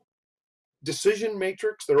own decision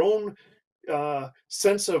matrix, their own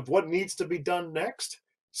sense of what needs to be done next.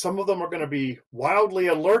 Some of them are going to be wildly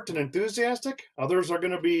alert and enthusiastic. Others are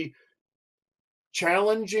going to be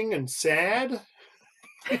challenging and sad.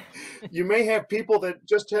 You may have people that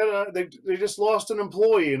just they just lost an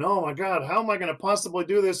employee, and oh my God, how am I going to possibly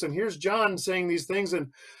do this? And here's John saying these things,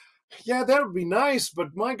 and yeah, that would be nice,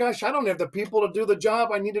 but my gosh, I don't have the people to do the job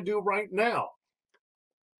I need to do right now.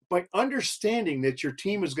 By understanding that your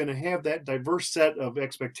team is going to have that diverse set of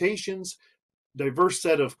expectations, diverse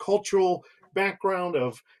set of cultural background,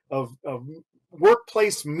 of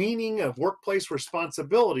workplace meaning, of workplace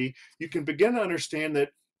responsibility, you can begin to understand that,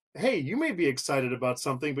 hey, you may be excited about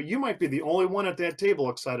something, but you might be the only one at that table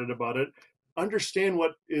excited about it. Understand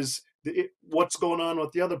what's going on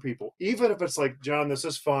with the other people, even if it's like, John, this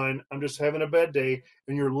is fine, I'm just having a bad day,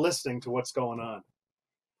 and you're listening to what's going on.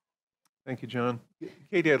 Thank you, John.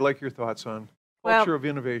 Katie, I'd like your thoughts on Well, culture of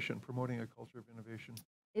innovation, promoting a culture of innovation.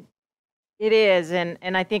 it it is, and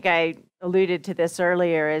I think I alluded to this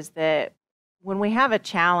earlier, is that when we have a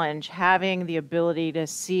challenge, having the ability to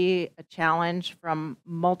see a challenge from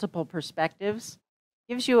multiple perspectives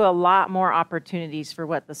gives you a lot more opportunities for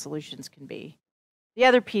what the solutions can be. The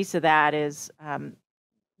other piece of that is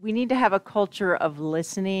we need to have a culture of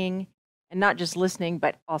listening, and not just listening,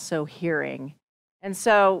 but also hearing. And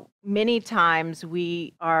so many times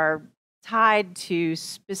we are tied to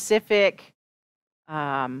specific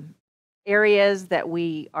um, areas that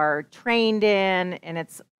we are trained in, and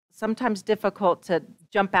it's sometimes difficult to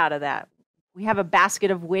jump out of that. We have a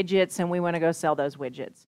basket of widgets and we want to go sell those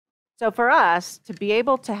widgets. So for us to be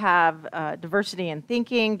able to have diversity in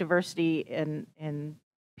thinking, diversity in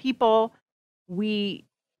people, we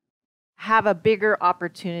have a bigger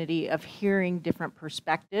opportunity of hearing different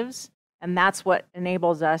perspectives. And that's what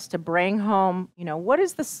enables us to bring home, what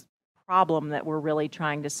is this problem that we're really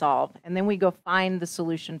trying to solve? And then we go find the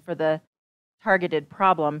solution for the targeted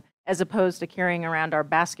problem, as opposed to carrying around our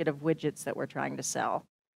basket of widgets that we're trying to sell.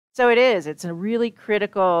 So it's a really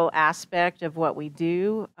critical aspect of what we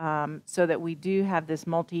do, so that we do have this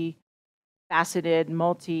multifaceted,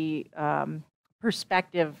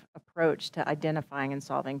 perspective approach to identifying and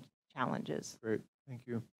solving challenges. Great, thank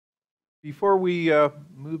you. Before we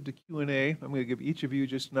move to Q&A, I'm going to give each of you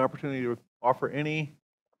just an opportunity to offer any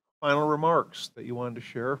final remarks that you wanted to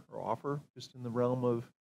share or offer, just in the realm of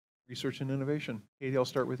research and innovation. Katie, I'll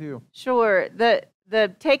start with you. Sure.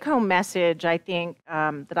 The take-home message, I think,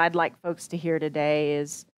 that I'd like folks to hear today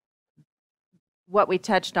is what we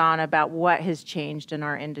touched on about what has changed in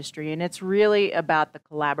our industry. And it's really about the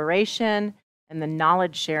collaboration and the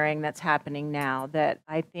knowledge sharing that's happening now, that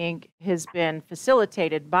I think has been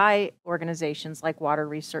facilitated by organizations like Water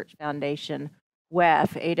Research Foundation,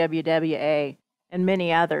 WEF, AWWA, and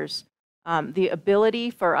many others. The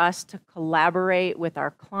ability for us to collaborate with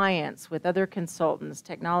our clients, with other consultants,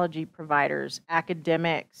 technology providers,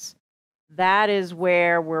 academics, that is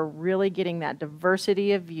where we're really getting that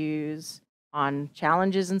diversity of views on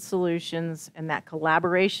challenges and solutions, and that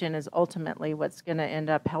collaboration is ultimately what's going to end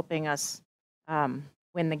up helping us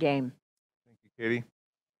win the game. Thank you, Katie.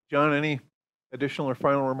 John, any additional or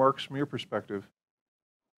final remarks from your perspective?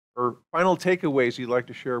 Or final takeaways you'd like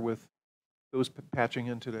to share with those patching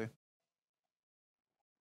in today?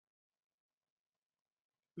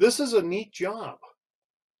 This is a neat job.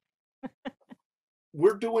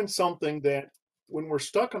 We're doing something that, when we're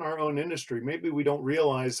stuck in our own industry, maybe we don't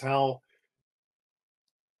realize how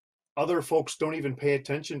other folks don't even pay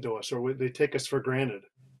attention to us, or they take us for granted.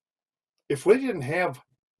 If we didn't have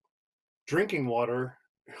drinking water,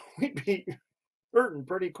 we'd be hurting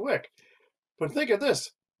pretty quick. But think of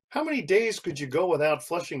this. How many days could you go without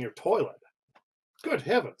flushing your toilet? Good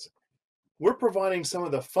heavens. We're providing some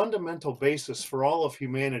of the fundamental basis for all of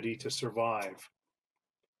humanity to survive.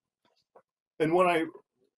 And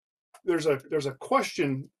there's a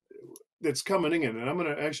question that's coming in, and I'm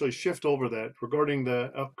going to actually shift over that regarding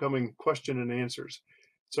the upcoming question and answers.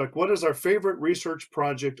 It's like, what is our favorite research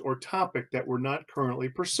project or topic that we're not currently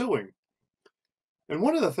pursuing? And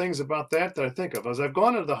one of the things about that I think of, as I've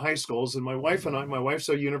gone into the high schools, and my wife's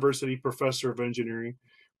a university professor of engineering.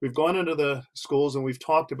 We've gone into the schools and we've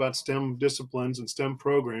talked about STEM disciplines and STEM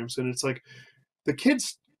programs. And it's like the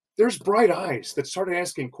kids, there's bright eyes that start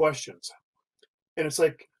asking questions. And it's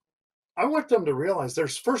like, I want them to realize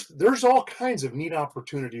there's all kinds of neat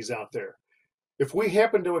opportunities out there. If we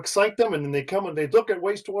happen to excite them and then they come and they look at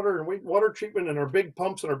wastewater and water treatment and our big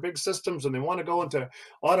pumps and our big systems, and they want to go into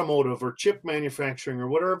automotive or chip manufacturing or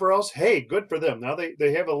whatever else, hey, good for them. Now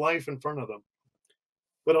they have a life in front of them.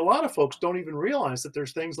 But a lot of folks don't even realize that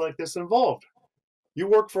there's things like this involved. You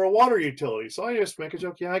work for a water utility, so I just make a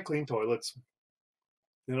joke. Yeah, I clean toilets.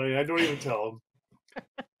 I don't even tell them.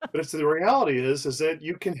 But the reality is that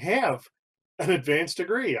you can have an advanced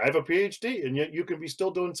degree. I have a PhD, and yet you can be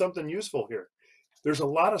still doing something useful here. There's a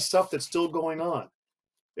lot of stuff that's still going on.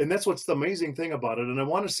 And that's what's the amazing thing about it. And I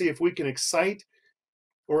want to see if we can excite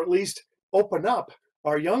or at least open up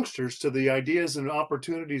our youngsters to the ideas and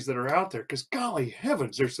opportunities that are out there. Because golly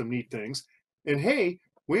heavens, there's some neat things. And hey,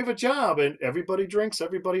 we have a job, and everybody drinks,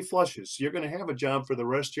 everybody flushes. So you're going to have a job for the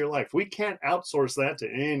rest of your life. We can't outsource that to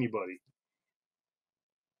anybody.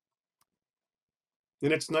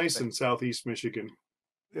 And it's nice in Southeast Michigan.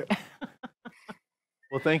 Yeah.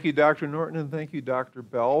 Well, thank you, Dr. Norton, and thank you, Dr.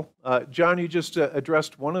 Bell. John, you just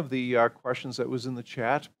addressed one of the questions that was in the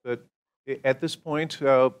chat, but at this point,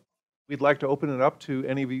 we'd like to open it up to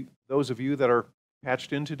any of you, those of you that are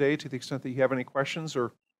patched in today, to the extent that you have any questions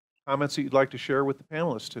or comments that you'd like to share with the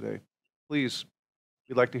panelists today. Please,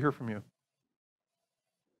 we'd like to hear from you.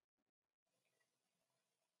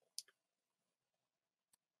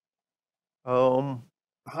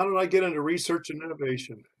 How did I get into research and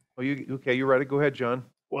innovation? Oh, okay? You're ready. Go ahead, John.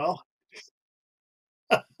 Well,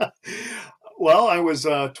 I was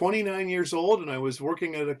 29 years old, and I was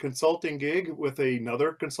working at a consulting gig with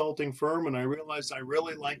another consulting firm, and I realized I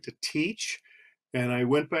really like to teach. And I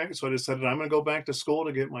went back, so I decided I'm going to go back to school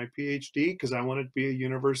to get my PhD because I wanted to be a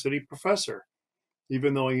university professor.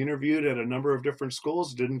 Even though I interviewed at a number of different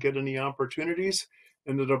schools, didn't get any opportunities.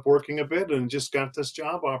 Ended up working a bit and just got this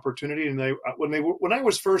job opportunity. And when I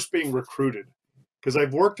was first being recruited, because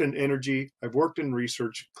I've worked in energy, I've worked in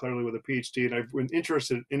research, clearly with a PhD, and I've been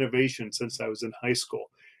interested in innovation since I was in high school.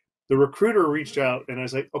 The recruiter reached out and I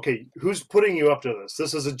was like, okay, who's putting you up to this?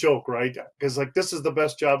 This is a joke, right? Because this is the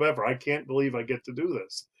best job ever. I can't believe I get to do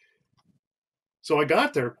this. So I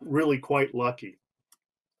got there really quite lucky.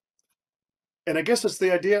 And I guess it's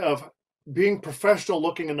the idea of being professional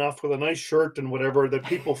looking enough with a nice shirt and whatever that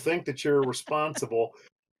people think that you're responsible.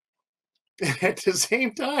 At the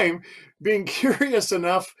same time, being curious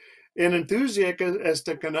enough and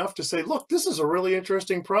enthusiastic enough to say, look, this is a really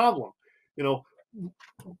interesting problem.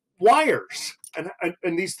 Wires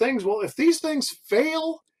and these things. Well, if these things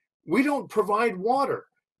fail, we don't provide water.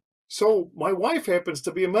 So my wife happens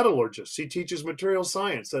to be a metallurgist. She teaches material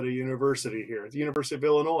science at a university here at the University of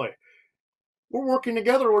Illinois. We're working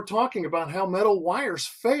together. We're talking about how metal wires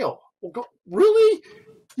fail. We'll go, really?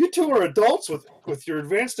 You two are adults with your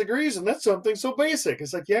advanced degrees, and that's something so basic.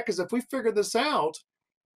 It's like, yeah, because if we figure this out,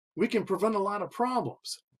 we can prevent a lot of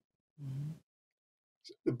problems. Mm-hmm.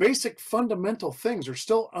 The basic fundamental things are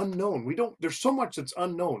still unknown. There's so much that's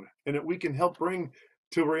unknown, and that we can help bring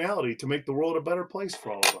to reality to make the world a better place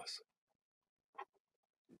for all of us.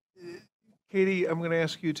 Katie, I'm going to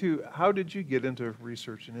ask you too, how did you get into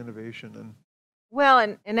research and innovation? Well,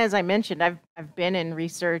 and as I mentioned, I've been in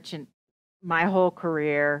research and my whole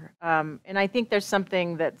career, and I think there's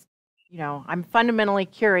something that's, I'm fundamentally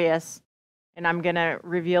curious, and I'm going to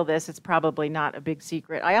reveal this. It's probably not a big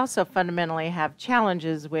secret. I also fundamentally have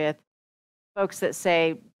challenges with folks that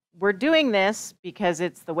say, we're doing this because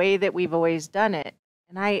it's the way that we've always done it.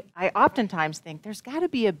 And I oftentimes think there's got to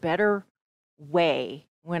be a better way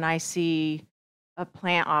when I see a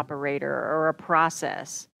plant operator or a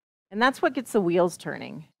process. And that's what gets the wheels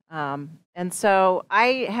turning. And so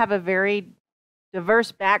I have a very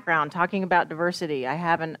diverse background. Talking about diversity, I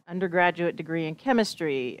have an undergraduate degree in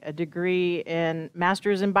chemistry, a degree in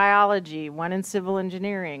master's in biology, one in civil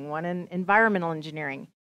engineering, one in environmental engineering.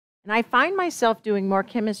 And I find myself doing more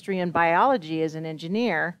chemistry and biology as an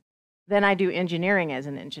engineer than I do engineering as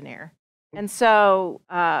an engineer. And so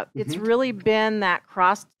it's Mhm. really been that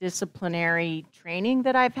cross-disciplinary training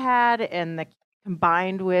that I've had, and the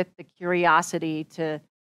combined with the curiosity to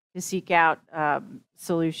seek out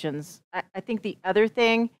solutions. I think the other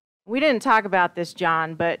thing, we didn't talk about this,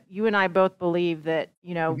 John, but you and I both believe that,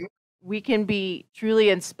 Mhm. we can be truly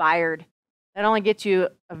inspired. That only gets you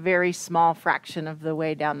a very small fraction of the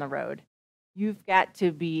way down the road. You've got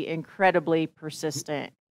to be incredibly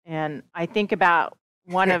persistent. And I think about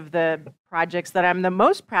one of the projects that I'm the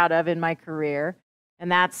most proud of in my career,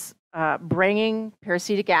 and that's bringing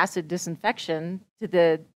peracetic acid disinfection to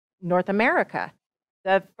the North America.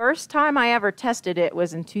 The first time I ever tested it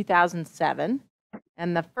was in 2007,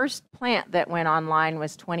 and the first plant that went online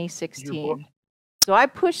was Your book. 2016. So I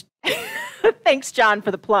pushed, thanks, John, for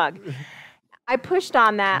the plug. I pushed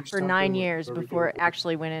on You that for stop there 9 with years every before day. it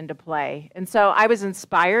actually went into play. And so I was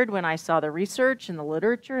inspired when I saw the research and the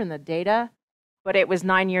literature and the data, but it was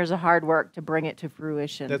 9 years of hard work to bring it to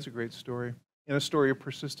fruition. That's a great story, and a story of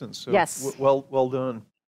persistence. So Yes. well done.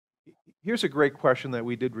 Here's a great question that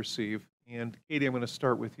we did receive, and Katie, I'm going to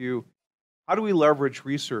start with you. How do we leverage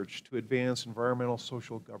research to advance environmental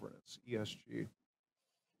social governance, ESG?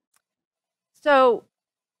 So,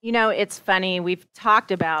 it's funny. We've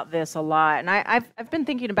talked about this a lot, and I've been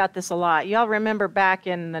thinking about this a lot. Y'all remember back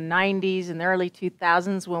in the 90s and the early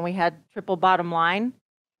 2000s when we had triple bottom line?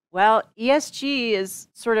 Well, ESG is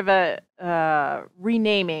sort of a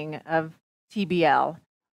renaming of TBL.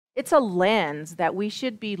 It's a lens that we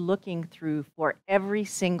should be looking through for every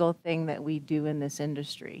single thing that we do in this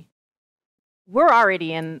industry. We're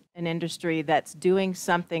already in an industry that's doing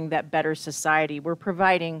something that betters society. We're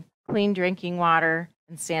providing clean drinking water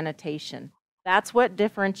and sanitation. That's what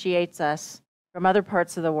differentiates us from other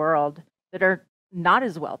parts of the world that are not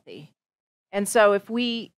as wealthy. And so if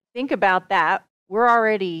we think about that, we're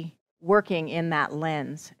already working in that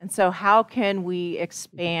lens. And so how can we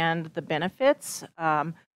expand the benefits?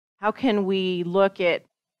 How can we look at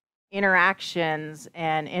interactions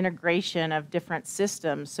and integration of different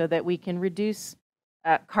systems so that we can reduce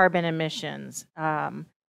carbon emissions,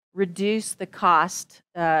 reduce the cost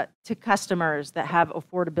to customers that have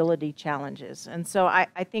affordability challenges? And so I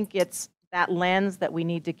think it's that lens that we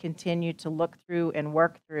need to continue to look through and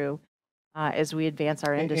work through as we advance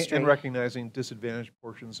our industry. And recognizing disadvantaged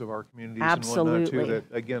portions of our communities and whatnot too, Absolutely. that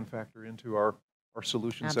again factor into our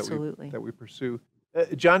solutions Absolutely. that we pursue.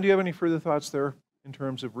 John, do you have any further thoughts there in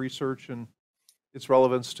terms of research and its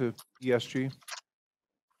relevance to ESG?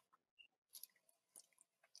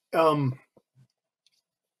 Um,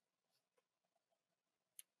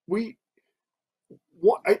 we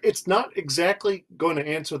it's not exactly going to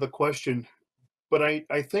answer the question, but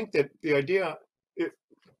I think that the idea,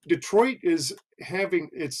 Detroit is having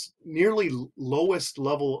its nearly lowest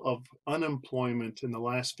level of unemployment in the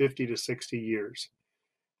last 50 to 60 years.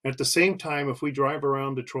 At the same time, if we drive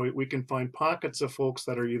around Detroit, we can find pockets of folks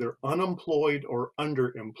that are either unemployed or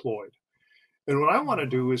underemployed. And what I want to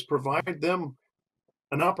do is provide them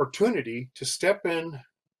an opportunity to step in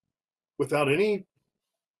without any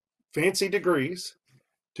fancy degrees,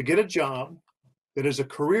 to get a job that is a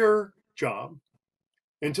career job,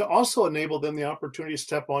 and to also enable them the opportunity to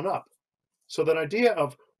step on up. So that idea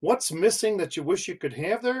of what's missing that you wish you could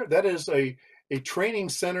have there, that is a training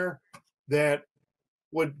center that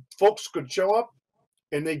folks could show up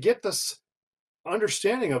and they get this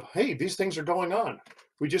understanding of, hey, these things are going on.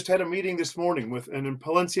 We just had a meeting this morning with, and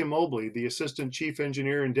Palencia Mobley, the assistant chief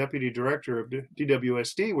engineer and deputy director of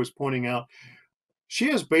DWSD, was pointing out she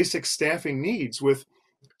has basic staffing needs with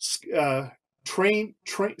skilled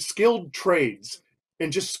trades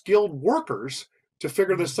and just skilled workers to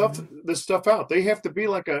figure this stuff out. They have to be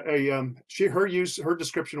like her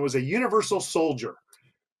description was a universal soldier.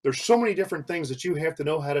 There's so many different things that you have to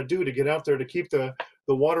know how to do to get out there to keep the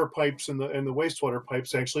water pipes and the wastewater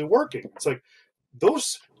pipes actually working. It's like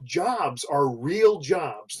those jobs are real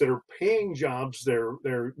jobs that are paying jobs.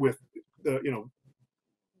 They're with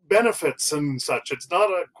benefits and such. It's not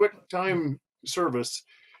a quick time service.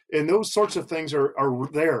 And those sorts of things are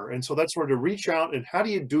there. And so that's where to reach out. And how do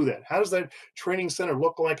you do that? How does that training center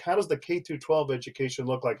look like? How does the K through 12 education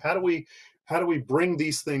look like? How do we bring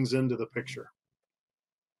these things into the picture?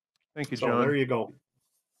 Thank you, So John. there you go.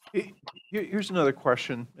 Here's another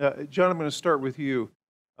question. John, I'm going to start with you.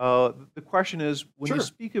 The question is, when you Sure.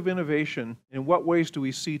 speak of innovation, in what ways do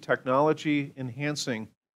we see technology enhancing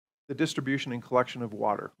the distribution and collection of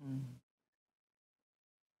water?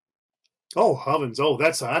 Oh, heavens. Oh,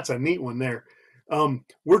 that's a neat one there.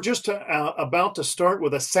 We're just about to start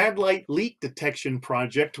with a satellite leak detection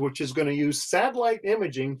project, which is going to use satellite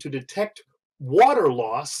imaging to detect water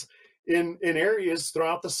loss in areas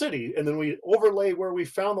throughout the city. And then we overlay where we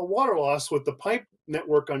found the water loss with the pipe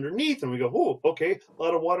network underneath, and we go, oh, okay, a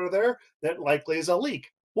lot of water there. That likely is a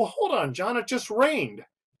leak. Well, hold on, John, it just rained.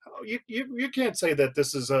 You can't say that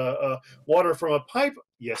this is water from a pipe.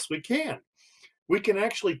 Yes, we can. We can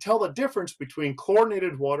actually tell the difference between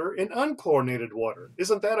chlorinated water and unchlorinated water.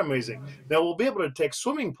 Isn't that amazing? Now, we'll be able to detect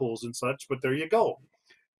swimming pools and such, but there you go.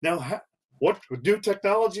 Now, what new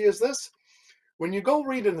technology is this? When you go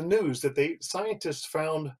read in the news that scientists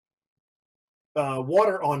found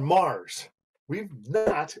water on Mars, we've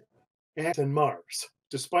not on Mars,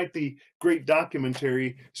 despite the great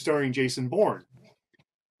documentary starring Jason Bourne.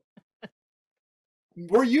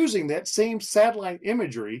 We're using that same satellite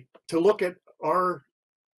imagery to look at our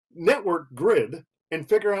network grid and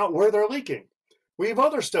figure out where they're leaking. We have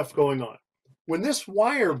other stuff going on. When this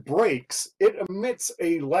wire breaks, it emits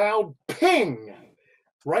a loud ping.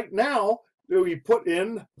 Right now, we put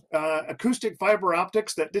in acoustic fiber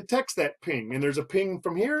optics that detects that ping, and there's a ping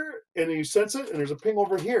from here, and you sense it, and there's a ping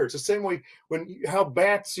over here. It's the same way how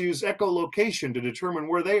bats use echolocation to determine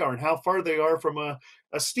where they are and how far they are from a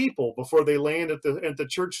steeple before they land at the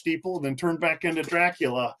church steeple and then turn back into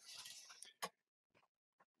Dracula.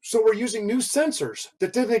 So we're using new sensors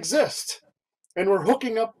that didn't exist, and we're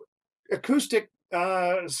hooking up acoustic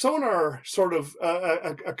sonar sort of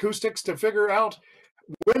acoustics to figure out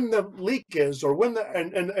when the leak is, or when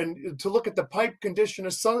and to look at the pipe condition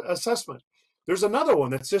assessment. There's another one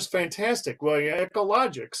that's just fantastic. Well,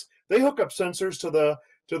 Ecologics, they hook up sensors to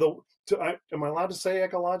am I allowed to say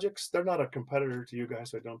Ecologics? They're not a competitor to you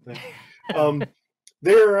guys, I don't think.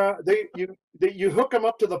 You hook them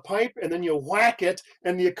up to the pipe, and then you whack it,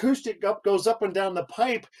 and the acoustic goes up and down the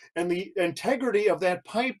pipe, and the integrity of that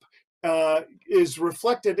pipe is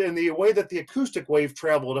reflected in the way that the acoustic wave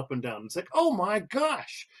traveled up and down. It's like, oh my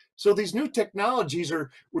gosh. So these new technologies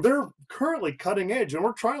they're currently cutting edge, and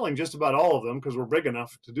we're trialing just about all of them because we're big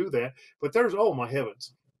enough to do that. But oh my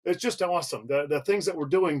heavens, it's just awesome. The things that we're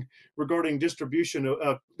doing regarding distribution,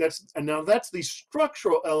 that's the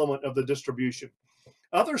structural element of the distribution.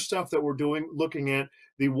 Other stuff that we're doing, looking at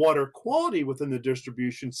the water quality within the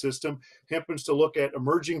distribution system, happens to look at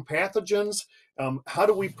emerging pathogens. How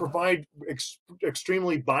do we provide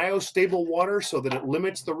extremely biostable water so that it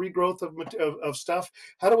limits the regrowth of stuff?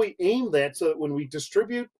 How do we aim that so that when we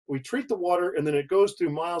distribute, we treat the water, and then it goes through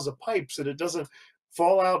miles of pipes, and it doesn't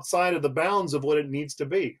fall outside of the bounds of what it needs to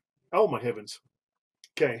be? Oh, my heavens.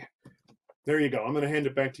 Okay, there you go. I'm going to hand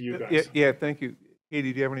it back to you guys. Yeah, thank you.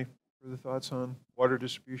 Katie, do you have any further thoughts on water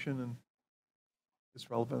distribution and its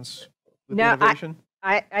relevance with innovation?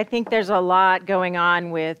 I think there's a lot going on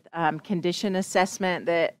with condition assessment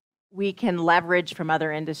that we can leverage from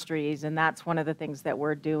other industries, and that's one of the things that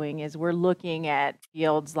we're doing is we're looking at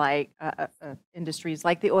fields like industries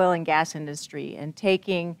like the oil and gas industry and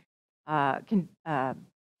taking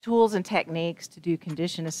tools and techniques to do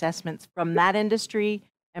condition assessments from that industry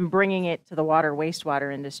and bringing it to the water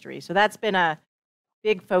wastewater industry. So that's been a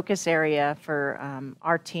big focus area for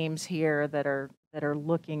our teams here that are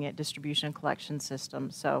looking at distribution and collection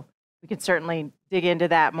systems. So we can certainly dig into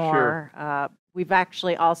that more. Sure. We've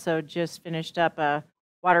actually also just finished up a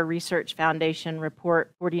Water Research Foundation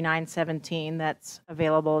report 4917 that's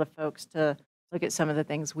available to folks to look at some of the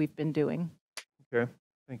things we've been doing. Okay,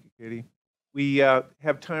 thank you, Katie. We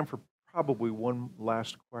have time for probably one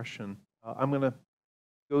last question. I'm going to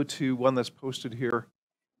go to one that's posted here.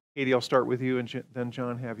 Katie, I'll start with you, and then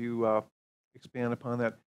John, have you expand upon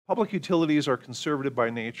that. Public utilities are conservative by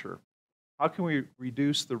nature. How can we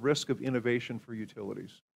reduce the risk of innovation for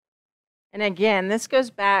utilities? And again, this goes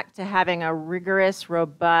back to having a rigorous,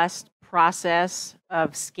 robust process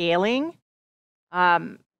of scaling.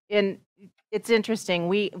 And it's interesting.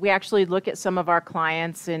 We actually look at some of our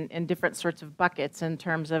clients in different sorts of buckets in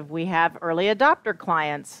terms of we have early adopter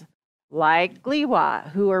clients like Gliwa,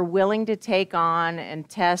 who are willing to take on and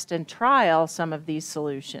test and trial some of these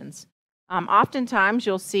solutions. Oftentimes,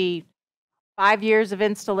 you'll see 5 years of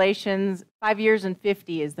installations, 5 years and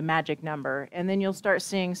 50 is the magic number, and then you'll start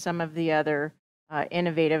seeing some of the other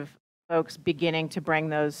innovative folks beginning to bring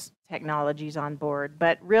those technologies on board.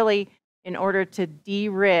 But really, in order to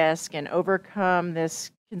de-risk and overcome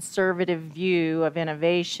this conservative view of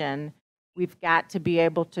innovation, we've got to be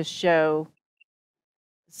able to show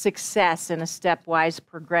success in a stepwise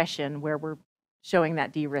progression where we're showing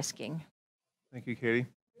that de-risking. Thank you, Katie.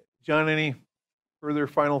 John, any further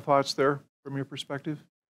final thoughts there from your perspective?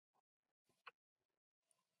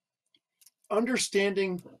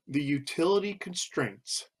 understanding the utility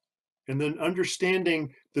constraints and then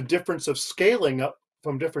understanding the difference of scaling up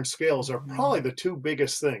from different scales are probably the two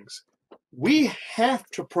biggest things. We have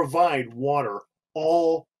to provide water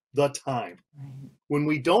all the time. When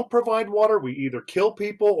we don't provide water, we either kill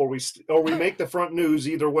people or we make the front news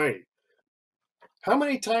either way. How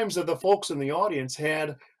many times have the folks in the audience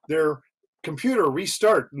had their computer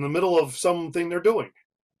restart in the middle of something they're doing?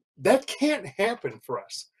 That can't happen for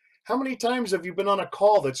us. How many times have you been on a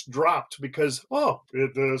call that's dropped because,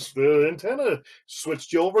 the antenna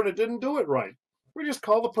switched you over and it didn't do it right? We just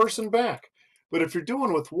call the person back. But if you're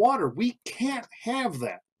doing with water, we can't have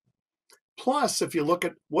that. Plus, if you look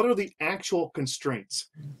at what are the actual constraints.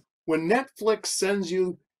 When Netflix sends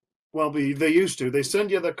you, they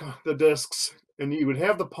send you the discs and you would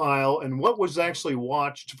have the pile and what was actually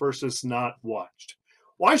watched versus not watched.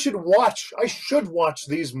 Well, I should watch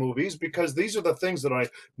these movies because these are the things that I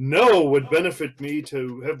know would benefit me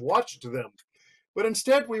to have watched them. But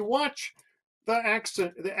instead we watch the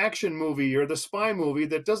action movie or the spy movie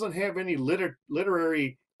that doesn't have any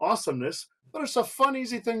literary awesomeness, but it's a fun,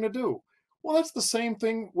 easy thing to do. Well, that's the same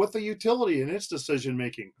thing with the utility and its decision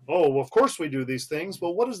making. Oh, well, of course we do these things,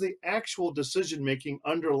 but what is the actual decision making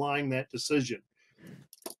underlying that decision?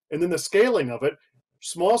 And then the scaling of it,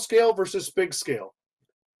 small scale versus big scale.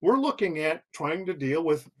 We're looking at trying to deal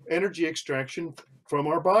with energy extraction from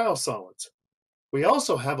our biosolids. We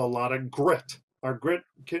also have a lot of grit. Our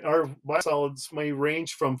biosolids may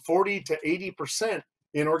range from 40 to 80%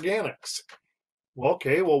 in organics. Well,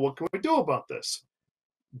 okay, what can we do about this?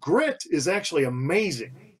 Grit is actually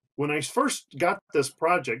amazing. When I first got this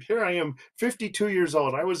project, here I am, 52 years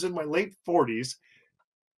old. I was in my late 40s,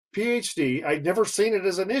 PhD. I'd never seen it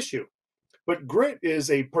as an issue. But grit is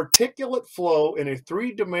a particulate flow in a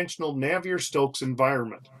three-dimensional Navier-Stokes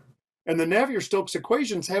environment. And the Navier-Stokes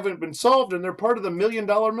equations haven't been solved, and they're part of the $1 million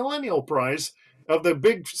Millennial Prize of the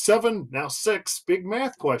big 7, now 6, big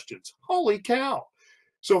math questions. Holy cow.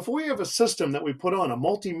 So if we have a system that we put on, a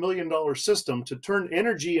multi-million-dollar system to turn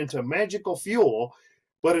energy into magical fuel,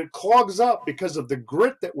 but it clogs up because of the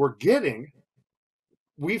grit that we're getting,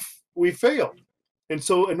 we failed. And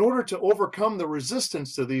so in order to overcome the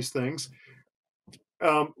resistance to these things,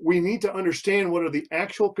 we need to understand what are the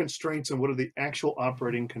actual constraints and what are the actual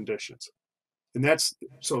operating conditions. And that's,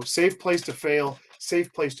 so safe place to fail,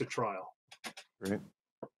 safe place to trial. Great.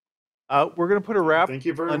 We're going to put a wrap on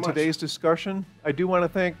much. Today's discussion. I do want to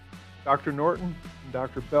thank Dr. Norton and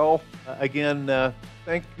Dr. Bell. Again,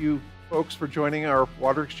 thank you folks for joining our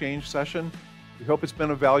WaterXchange session. We hope it's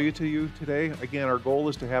been of value to you today. Again, our goal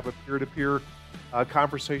is to have a peer-to-peer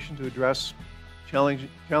conversation to address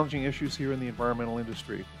challenging issues here in the environmental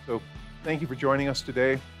industry. So thank you for joining us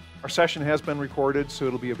today. Our session has been recorded, so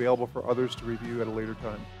it'll be available for others to review at a later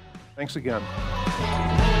time. Thanks again.